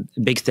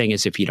 Big thing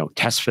is if you don't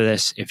test for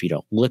this, if you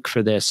don't look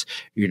for this,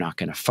 you're not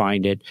going to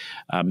find it.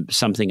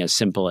 Something as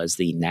simple as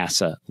the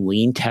NASA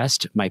lean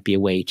test might be a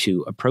way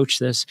to approach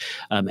this.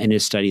 In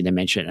this study, they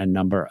mentioned a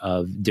number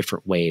of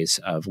different ways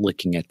of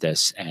looking at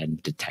this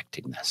and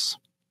detecting this.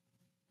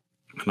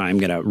 And I'm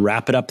going to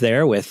wrap it up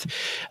there with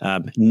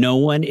no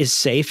one is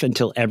safe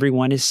until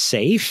everyone is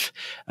safe.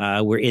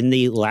 We're in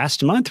the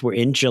last month. We're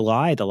in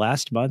July, the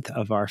last month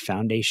of our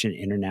Foundation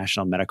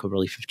International Medical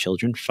Relief of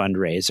Children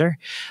fundraiser.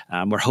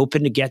 We're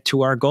hoping to get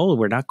to our goal.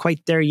 We're not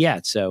quite there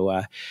yet.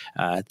 So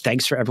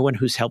thanks for everyone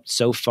who's helped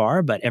so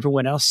far. But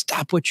everyone else,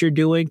 stop what you're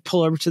doing.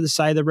 Pull over to the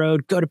side of the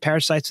road. Go to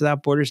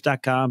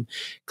parasiteswithoutborders.com.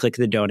 Click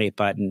the donate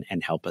button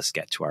and help us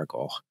get to our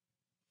goal.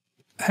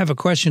 I have a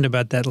question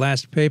about that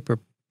last paper,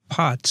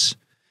 POTS.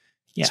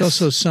 Yes. It's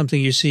also something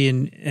you see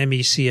in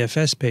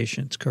ME/CFS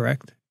patients,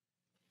 correct?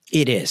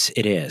 It is.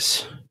 It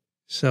is.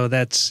 So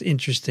that's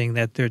interesting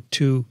that there are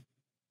two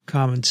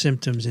common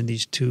symptoms in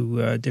these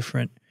two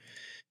different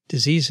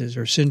diseases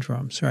or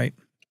syndromes, right?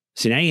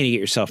 So now you're going to get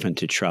yourself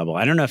into trouble.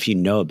 I don't know if you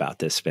know about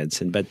this,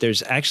 Vincent, but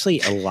there's actually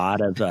a lot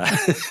of,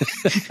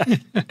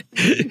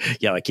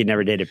 yeah, like you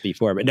never did it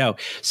before, but no.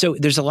 So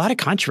there's a lot of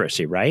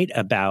controversy, right?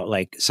 About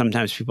like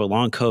sometimes people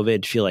long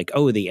COVID feel like,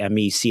 oh, the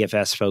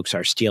ME/CFS folks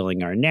are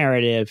stealing our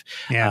narrative.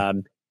 Yeah.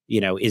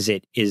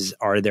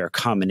 Are there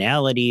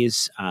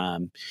commonalities?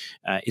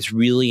 It's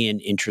really an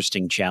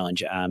interesting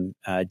challenge.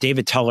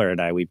 David Tuller and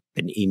I, we've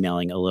been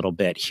emailing a little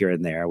bit here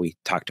and there. We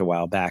talked a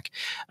while back.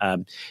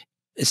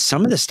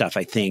 Some of the stuff,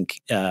 I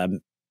think,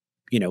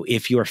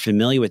 if you're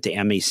familiar with the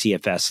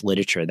ME/CFS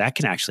literature, that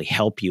can actually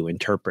help you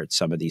interpret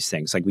some of these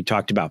things. Like we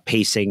talked about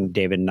pacing,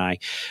 David and I,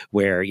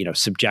 where,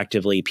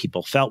 subjectively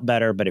people felt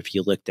better. But if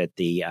you looked at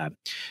the,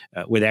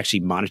 where they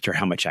actually monitor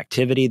how much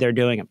activity they're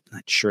doing, I'm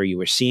not sure you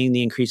were seeing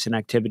the increase in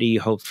activity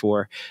you hoped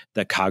for.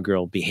 The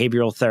cognitive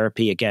behavioral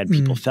therapy, again,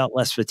 people felt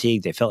less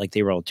fatigued. They felt like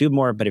they were able to do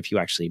more. But if you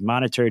actually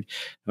monitored,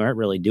 they weren't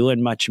really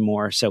doing much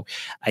more. So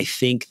I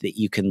think that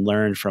you can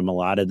learn from a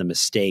lot of the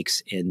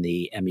mistakes in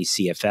the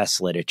ME/CFS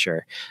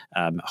literature.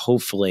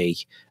 Hopefully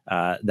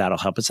that'll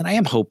help us. And I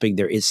am hoping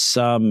there is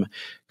some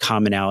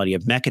commonality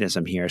of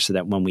mechanism here so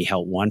that when we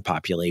help one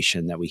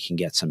population, that we can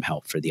get some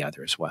help for the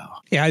other as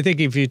well. Yeah, I think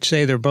if you'd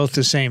say they're both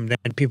the same, then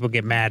people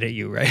get mad at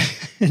you, right?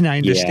 And I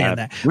understand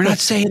that. We're not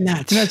saying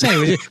that. We're not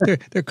saying there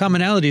are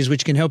commonalities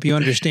which can help you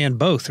understand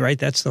both, right?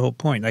 That's the whole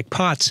point. Like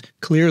POTS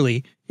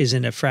clearly is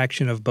in a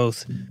fraction of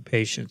both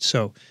patients.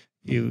 So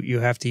you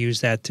have to use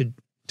that to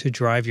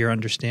drive your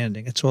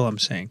understanding. That's all I'm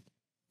saying.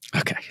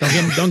 Okay.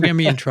 Don't get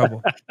me in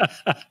trouble.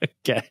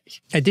 Okay.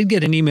 I did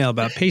get an email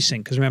about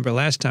pacing because remember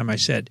last time I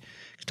said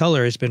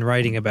Tuller has been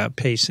writing about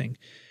pacing,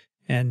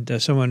 and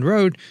someone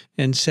wrote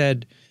and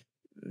said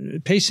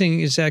pacing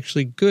is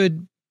actually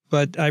good,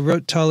 but I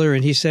wrote Tuller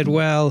and he said,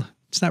 well,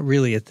 it's not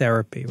really a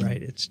therapy,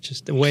 right? It's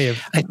just a way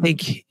of. I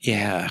think,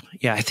 I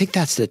think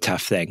that's the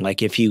tough thing.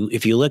 Like if you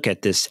look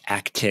at this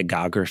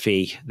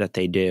actigography that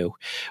they do,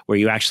 where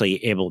you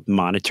actually able to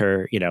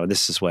monitor,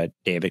 this is what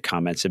David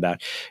comments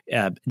about.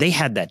 They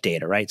had that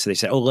data, right? So they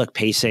said, oh, look,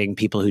 pacing,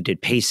 people who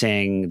did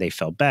pacing, they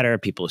felt better.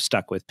 People who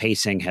stuck with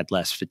pacing had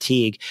less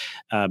fatigue.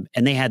 And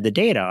they had the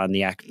data on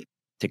the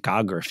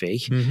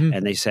actigography,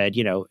 and they said,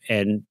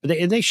 and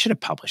they should have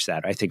published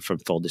that. I think from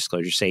full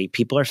disclosure, say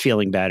people are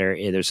feeling better.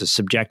 There's a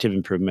subjective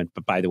improvement,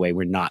 but by the way,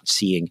 we're not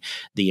seeing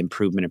the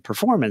improvement in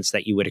performance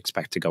that you would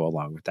expect to go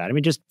along with that. I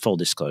mean, just full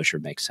disclosure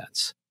makes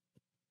sense.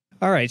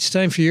 All right, it's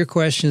time for your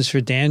questions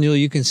for Daniel.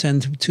 You can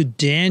send them to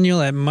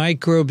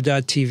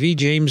daniel@microbe.tv.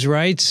 James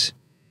writes,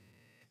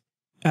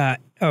 all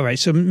right,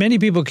 so many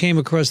people came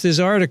across this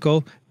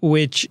article,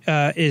 which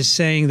is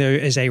saying there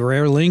is a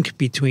rare link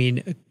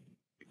between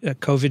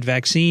COVID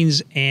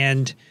vaccines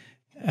and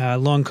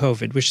long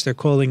COVID, which they're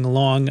calling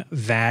long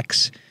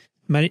vax.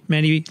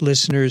 Many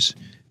listeners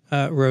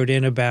wrote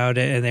in about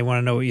it, and they want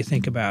to know what you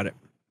think about it.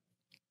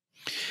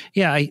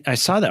 Yeah, I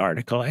saw the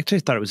article. I actually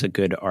thought it was a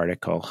good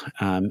article.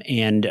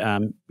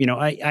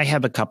 I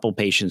have a couple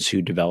patients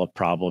who develop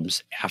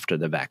problems after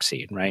the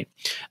vaccine, right?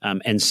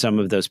 And some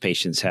of those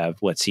patients have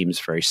what seems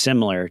very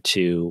similar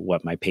to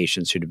what my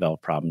patients who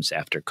develop problems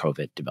after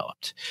COVID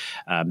developed.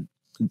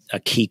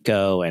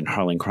 Akiko and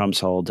Harlan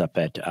Krumsold up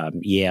at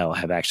Yale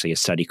have actually a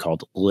study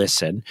called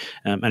Listen.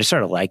 And I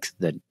sort of like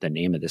the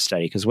name of the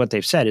study because what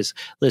they've said is,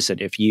 listen,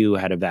 if you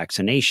had a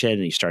vaccination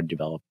and you started to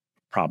develop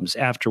problems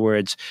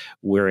afterwards,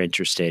 we're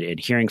interested in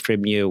hearing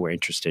from you. We're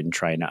interested in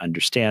trying to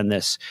understand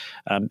this,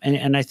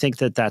 and I think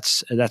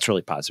that's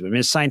really positive. I mean,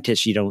 as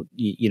scientists, you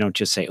don't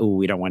just say, "Oh,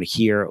 we don't want to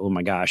hear." Oh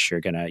my gosh, you're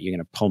gonna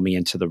pull me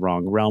into the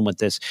wrong realm with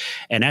this.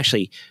 And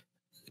actually,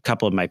 a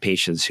couple of my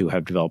patients who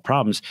have developed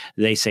problems,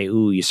 they say,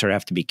 "Ooh, you sort of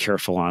have to be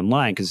careful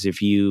online because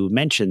if you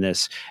mention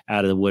this,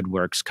 out of the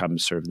woodworks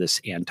comes sort of this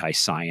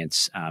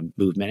anti-science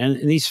movement."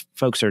 And these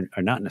folks are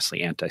not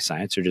necessarily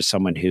anti-science; they're just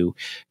someone who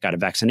got a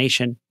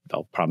vaccination,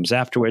 developed problems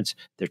afterwards.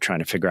 They're trying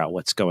to figure out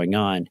what's going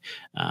on.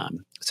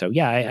 So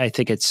yeah, I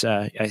think it's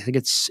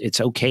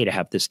okay to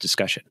have this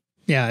discussion.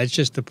 Yeah, it's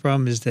just the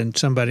problem is then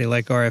somebody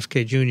like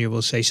RFK Jr.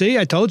 will say, "See,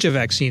 I told you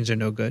vaccines are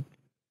no good."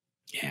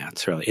 Yeah,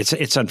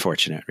 it's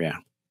unfortunate. Yeah.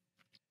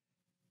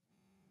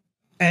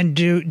 And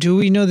do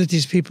we know that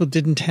these people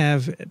didn't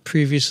have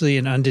previously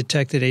an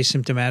undetected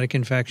asymptomatic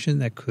infection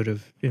that could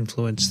have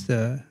influenced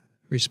the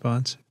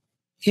response?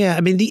 Yeah,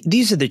 I mean,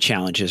 these are the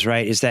challenges,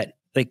 right? Is that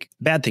like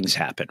bad things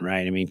happen,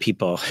 right? I mean,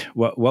 people,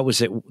 what was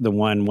it?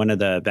 One of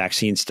the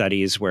vaccine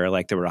studies where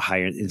like there were a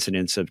higher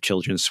incidence of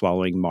children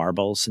swallowing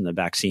marbles in the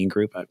vaccine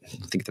group. I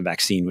think the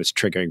vaccine was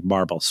triggering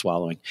marble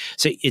swallowing.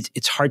 So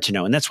it's hard to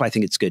know. And that's why I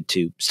think it's good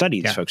to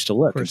study these folks, to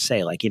look and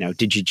say like,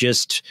 did you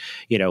just,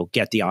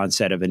 get the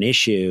onset of an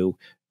issue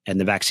and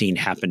the vaccine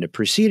happened to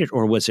precede it,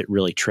 or was it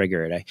really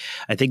triggered?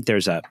 I think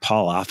there's a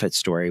Paul Offit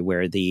story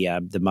where the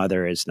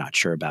mother is not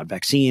sure about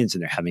vaccines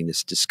and they're having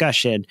this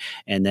discussion,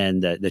 and then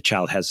the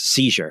child has a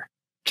seizure.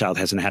 Child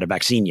hasn't had a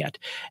vaccine yet,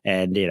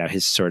 and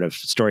his sort of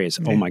story is,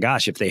 oh my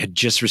gosh, if they had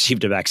just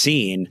received a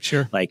vaccine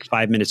like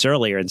 5 minutes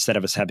earlier instead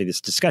of us having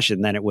this discussion,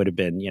 then it would have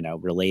been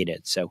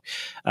related. So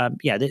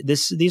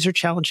these are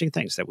challenging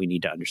things that we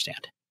need to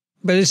understand.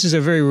 But this is a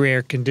very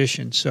rare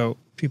condition, so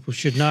people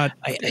should not.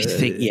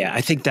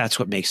 I think that's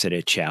what makes it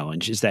a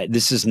challenge, is that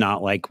this is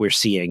not like we're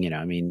seeing,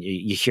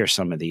 you hear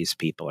some of these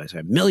people,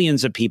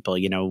 millions of people,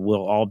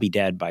 will all be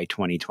dead by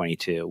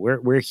 2022.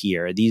 We're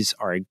here. These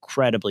are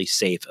incredibly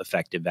safe,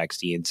 effective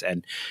vaccines.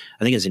 And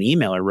I think as an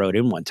emailer wrote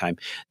in one time,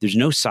 there's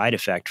no side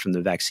effect from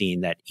the vaccine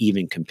that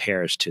even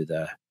compares to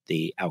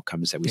the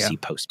outcomes that we see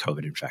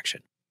post-COVID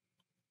infection.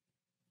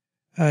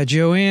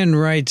 Joanne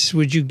writes,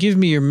 would you give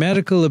me your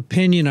medical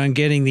opinion on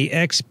getting the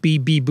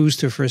XBB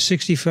booster for a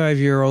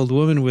 65-year-old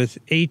woman with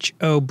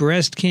HO,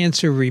 breast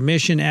cancer,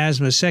 remission,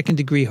 asthma,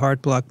 second-degree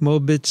heart block,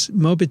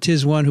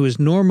 Mobitis 1, who is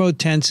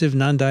normotensive,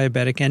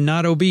 non-diabetic, and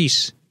not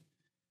obese?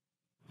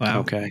 Wow.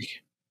 Okay.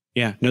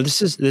 Yeah, no,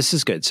 this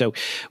is good. So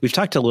we've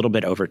talked a little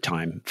bit over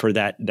time for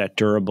that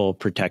durable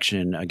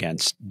protection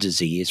against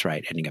disease,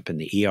 right? Ending up in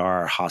the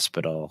ER,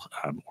 hospital,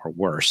 or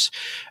worse.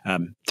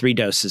 3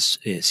 doses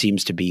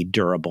seems to be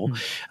durable.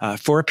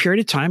 For a period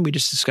of time, we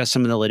just discussed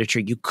some of the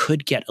literature. You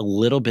could get a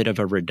little bit of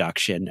a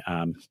reduction,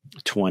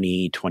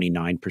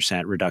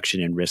 29%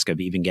 reduction in risk of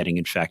even getting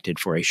infected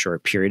for a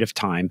short period of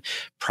time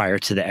prior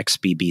to the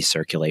XBB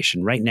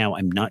circulation. Right now,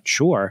 I'm not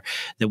sure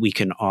that we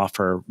can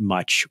offer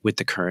much with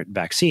the current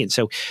vaccine.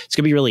 So it's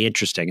going to be really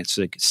interesting. It's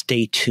like,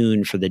 stay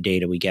tuned for the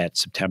data we get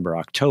September,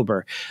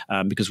 October,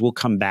 because we'll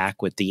come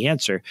back with the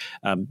answer.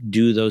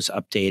 Do those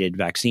updated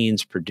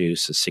vaccines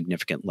produce a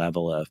significant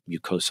level of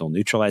mucosal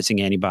neutralizing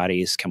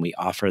antibodies? Can we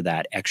offer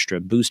that extra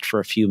boost for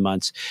a few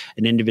months?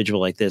 An individual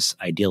like this,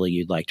 ideally,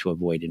 you'd like to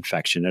avoid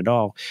infection at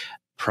all.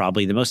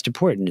 Probably the most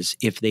important is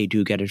if they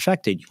do get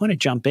infected, you want to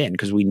jump in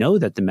because we know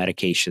that the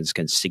medications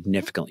can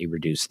significantly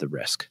reduce the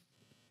risk.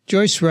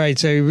 Joyce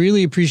writes, I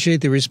really appreciate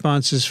the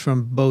responses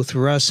from both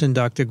Russ and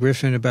Dr.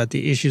 Griffin about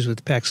the issues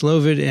with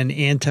Paxlovid and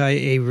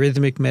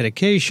anti-arrhythmic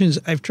medications.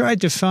 I've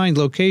tried to find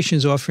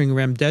locations offering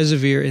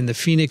remdesivir in the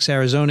Phoenix,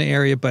 Arizona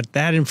area, but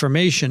that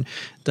information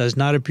does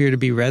not appear to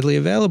be readily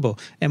available.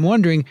 I'm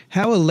wondering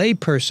how a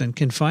layperson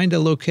can find a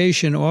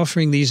location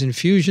offering these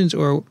infusions,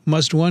 or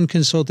must one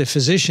consult a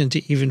physician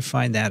to even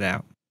find that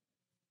out?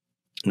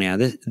 Yeah,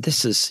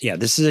 this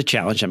is a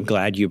challenge. I'm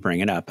glad you bring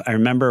it up. I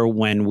remember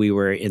when we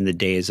were in the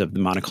days of the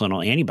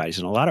monoclonal antibodies,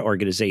 and a lot of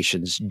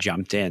organizations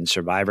jumped in.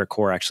 Survivor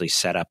Corps actually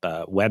set up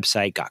a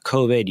website, got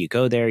COVID. You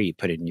go there, you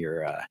put in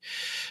your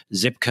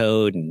zip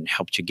code, and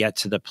helped you get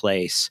to the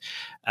place.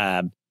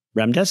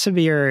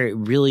 Remdesivir,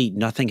 really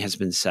nothing has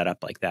been set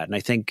up like that. And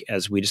I think,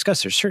 as we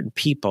discussed, there's certain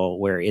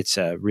people where it's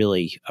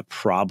really a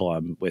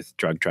problem with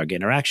drug-drug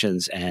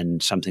interactions,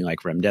 and something like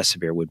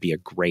remdesivir would be a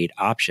great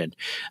option.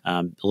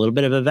 A little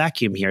bit of a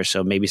vacuum here,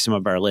 so maybe some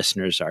of our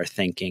listeners are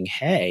thinking,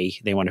 hey,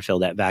 they want to fill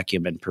that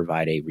vacuum and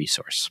provide a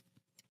resource.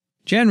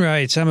 Jen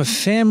writes, I'm a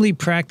family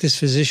practice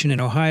physician in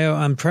Ohio.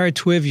 On prior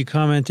TWiV, you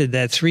commented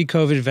that 3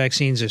 COVID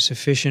vaccines are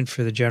sufficient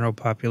for the general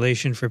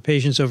population. For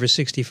patients over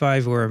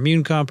 65 who are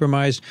immune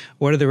compromised,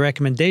 what are the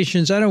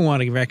recommendations? I don't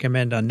want to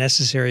recommend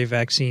unnecessary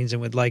vaccines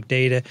and would like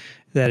data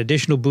that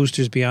additional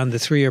boosters beyond the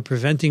 3 are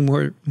preventing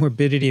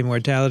morbidity and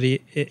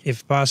mortality,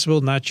 if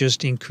possible, not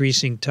just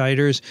increasing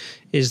titers.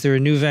 Is there a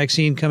new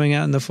vaccine coming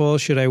out in the fall?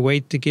 Should I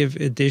wait to give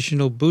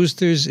additional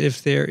boosters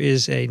if there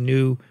is a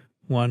new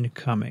one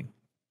coming?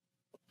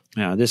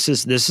 Yeah, this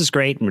is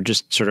great. And we're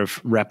just sort of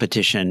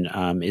repetition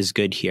is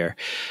good here.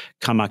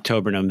 Come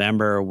October,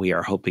 November, we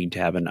are hoping to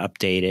have an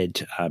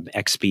updated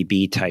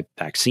XBB type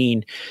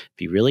vaccine.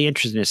 Be really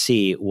interesting to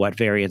see what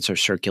variants are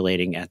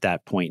circulating at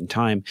that point in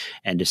time,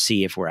 and to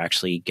see if we're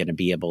actually going to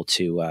be able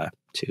to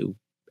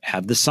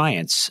have the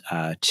science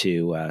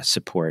to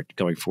support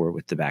going forward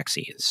with the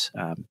vaccines.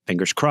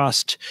 Fingers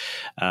crossed.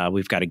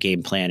 We've got a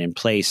game plan in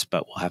place,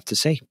 but we'll have to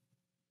see.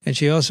 And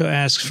she also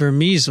asks for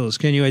measles.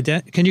 Can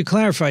you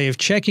clarify if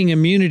checking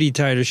immunity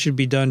titers should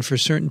be done for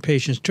certain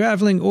patients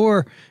traveling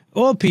or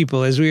all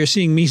people, as we are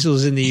seeing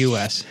measles in the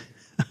U.S.?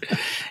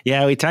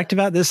 Yeah, we talked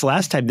about this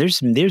last time.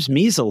 There's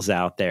measles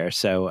out there,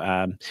 so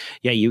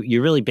yeah,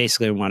 you really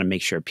basically want to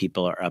make sure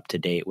people are up to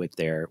date with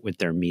their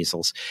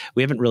measles.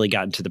 We haven't really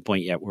gotten to the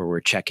point yet where we're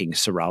checking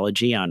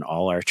serology on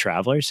all our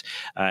travelers.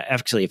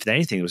 Actually, if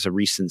anything, it was a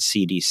recent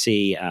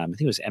CDC, I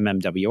think it was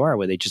MMWR,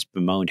 where they just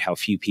bemoaned how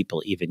few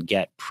people even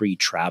get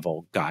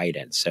pre-travel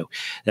guidance. So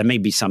that may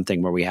be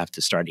something where we have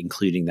to start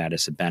including that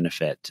as a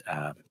benefit.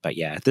 But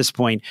yeah, at this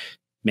point,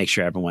 make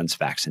sure everyone's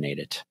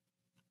vaccinated.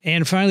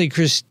 And finally,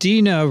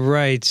 Christina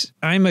writes,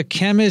 I'm a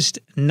chemist,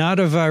 not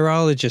a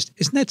virologist.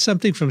 Isn't that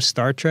something from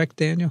Star Trek,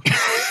 Daniel?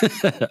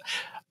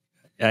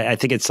 I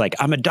think it's like,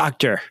 I'm a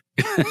doctor.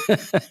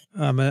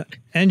 I'm an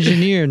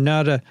engineer,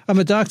 I'm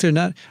a doctor,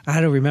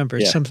 I don't remember.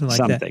 It's something like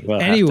that. We'll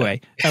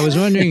anyway, I was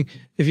wondering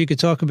if you could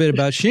talk a bit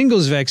about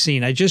shingles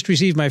vaccine. I just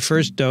received my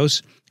first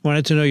dose.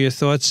 Wanted to know your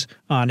thoughts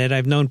on it.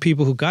 I've known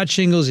people who got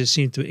shingles. It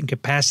seemed to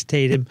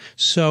incapacitate them.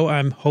 So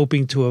I'm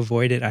hoping to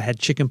avoid it. I had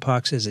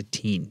chickenpox as a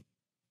teen.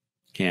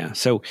 Yeah.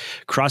 So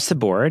across the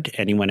board,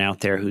 anyone out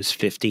there who's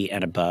 50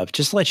 and above,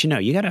 just to let you know,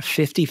 you got a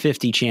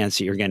 50-50 chance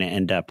that you're going to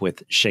end up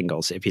with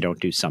shingles if you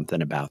don't do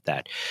something about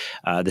that.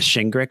 The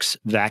Shingrix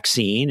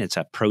vaccine, it's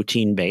a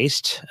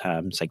protein-based,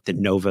 it's like the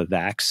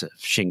Novavax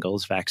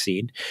shingles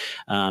vaccine,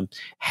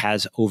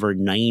 has over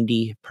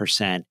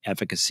 90%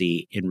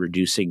 efficacy in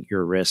reducing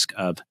your risk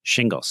of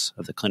shingles,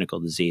 of the clinical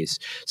disease.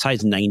 As high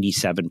as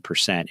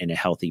 97% in a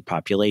healthy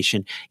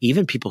population.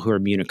 Even people who are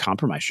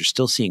immunocompromised, you're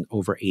still seeing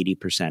over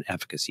 80%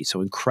 efficacy.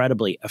 So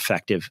incredibly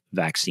effective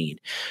vaccine.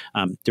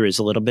 There is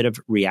a little bit of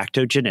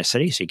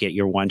reactogenicity. So you get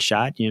your one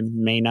shot, you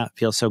may not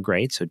feel so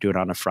great. So do it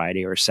on a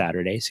Friday or a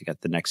Saturday. So you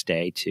got the next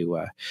day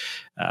to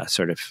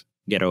sort of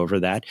get over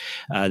that.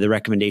 The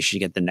recommendation,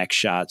 you get the next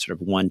shot sort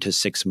of 1 to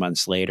 6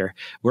 months later.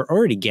 We're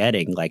already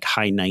getting like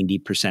high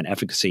 90%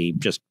 efficacy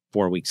just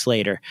 4 weeks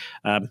later.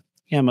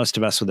 Yeah, most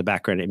of us with a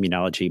background in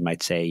immunology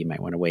might say you might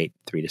want to wait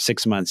 3 to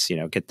 6 months,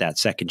 get that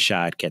second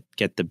shot,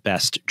 get the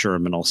best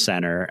germinal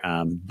center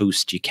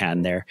boost you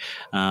can there.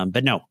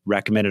 But no,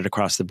 recommended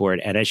across the board.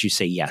 And as you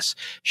say, yes,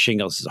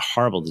 shingles is a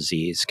horrible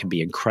disease, can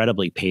be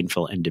incredibly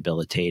painful and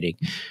debilitating.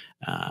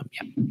 Yeah.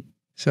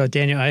 So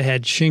Daniel, I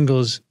had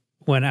shingles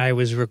when I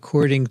was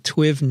recording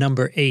TWiV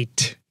number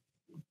 8.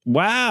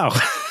 Wow.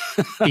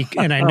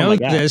 And I know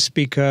this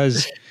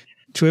because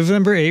TWiV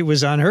number 8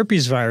 was on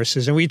herpes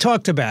viruses and we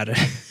talked about it.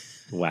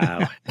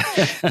 Wow.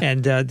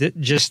 And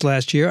just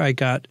last year, I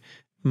got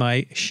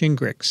my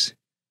Shingrix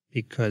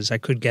because I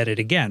could get it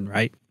again,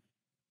 right?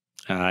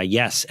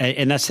 Yes.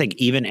 And that's the thing.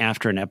 Even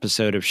after an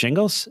episode of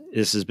shingles,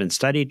 this has been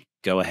studied.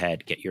 Go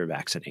ahead, get your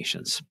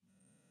vaccinations.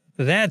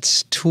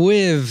 That's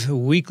TWiV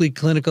Weekly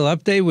Clinical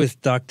Update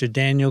with Dr.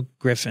 Daniel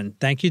Griffin.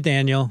 Thank you,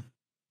 Daniel.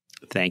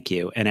 Thank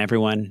you. And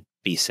everyone,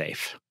 be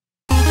safe.